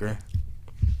Wind Waker.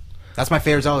 That's my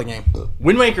favorite Zelda game.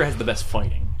 Wind Waker has the best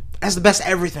fighting. Has the best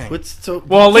everything. What's so?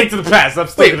 Well, Link to the Past. I'm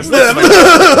still Wait, gonna stick to my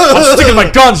I'm sticking to my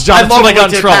guns, John. I Until love I got Link in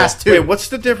to the trouble. Past, too. Wait, what's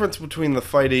the difference between the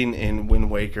fighting in Wind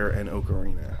Waker and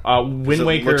Ocarina? Wind it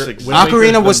Waker. looks Wind exact-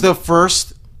 Waker's Ocarina was the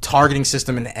first targeting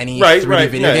system in any Right, 3D right,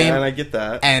 video yeah, game, and I get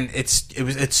that. and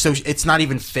it's not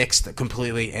even fixed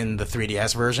completely in the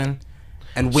 3DS version.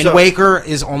 And Wind So- Waker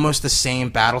is almost the same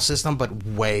battle system, but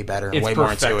way better and It's way more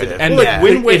perfected. intuitive. And Well, yeah, like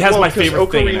Wind Waker, it has my 'cause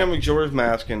favorite thing in Ocarina, it. Majora's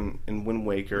Mask, and Wind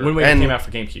Waker. Wind Waker and, came out for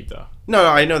GameCube, though. No,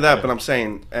 I know that, but I'm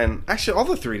saying, and actually, all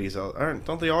the 3Ds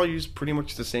don't they all use pretty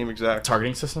much the same exact?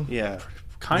 Targeting system? Yeah.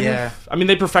 Kind Yeah. of. I mean,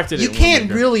 they perfected it. you in can't Wind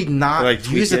Waker. really not Like,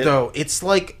 use tweak it it? though. It's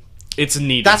like It's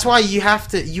neat. that's why you have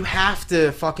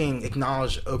to fucking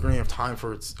acknowledge Ocarina of Time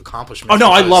for its accomplishments. Oh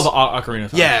no, I because- love Ocarina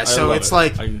of Time. Yeah, I so love it's it.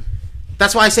 like-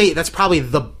 That's why I say that's probably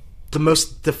the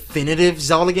most definitive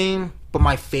Zelda game, but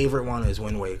my favorite one is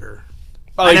Wind Waker.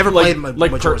 I never played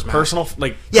Majora's Mask. personal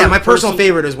like Yeah, my personal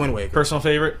favorite is Wind Waker. Personal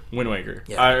favorite, Wind Waker.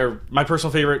 Yeah. My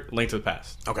personal favorite, Link to the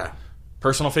Past. Okay.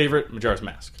 Personal favorite, Majora's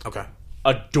Mask. Okay.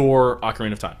 Adore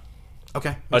Ocarina of Time.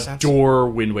 Okay. Makes sense. Adore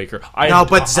Wind Waker. No,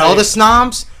 but Zelda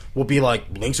snobs will be like,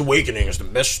 Link's Awakening is the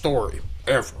best story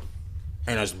ever.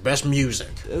 And has the best music.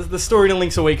 The story to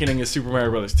Link's Awakening is Super Mario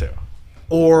Brothers 2.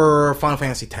 Or Final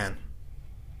Fantasy X,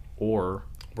 Or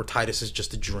where Titus is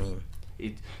just a dream.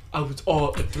 I was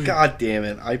all a dream. God damn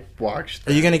it! I watched.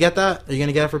 Are you going to get that? Are you going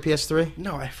to get it for PS3?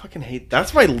 No, I fucking hate.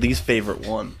 That's my least favorite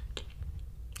one.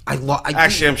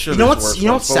 Actually, I'm sure You know there's what's worse you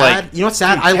know what's ones, but, sad? like, You know what's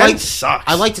sad? dude, I 10 like sucks.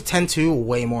 I liked 10-2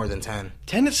 way more than 10.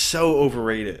 10 is so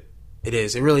overrated. It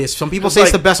is. It really is. Some people 'Cause, say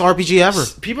it's like, the best RPG ever.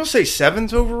 People say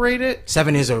 7's overrated,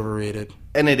 7 is overrated.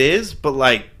 and it is, but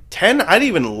like 10 I didn't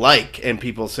even like, and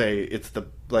people say it's the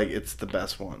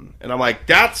best one. And I'm like,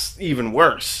 that's even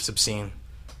worse. It's obscene.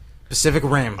 Pacific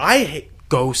Rim. I hate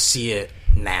Go see it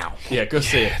now. Yeah, go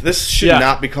see it. this should Yeah.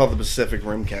 not be called the Pacific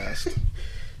Rimcast.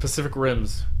 Pacific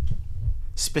Rims.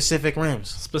 Specific rims.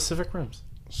 Specific Rims.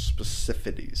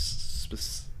 Specificities.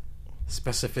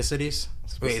 Specificities.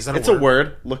 Wait, is that It's a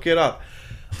word. Look it up.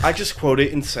 I just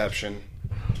quoted Inception.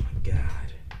 God.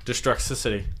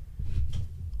 Destructicity.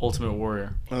 Ultimate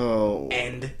Warrior. Oh.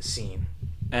 End scene.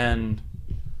 And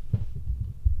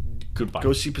goodbye.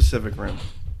 Go see Pacific Rim.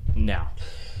 now.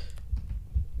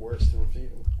 Worst review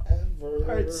ever.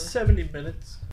 All right, 70 minutes.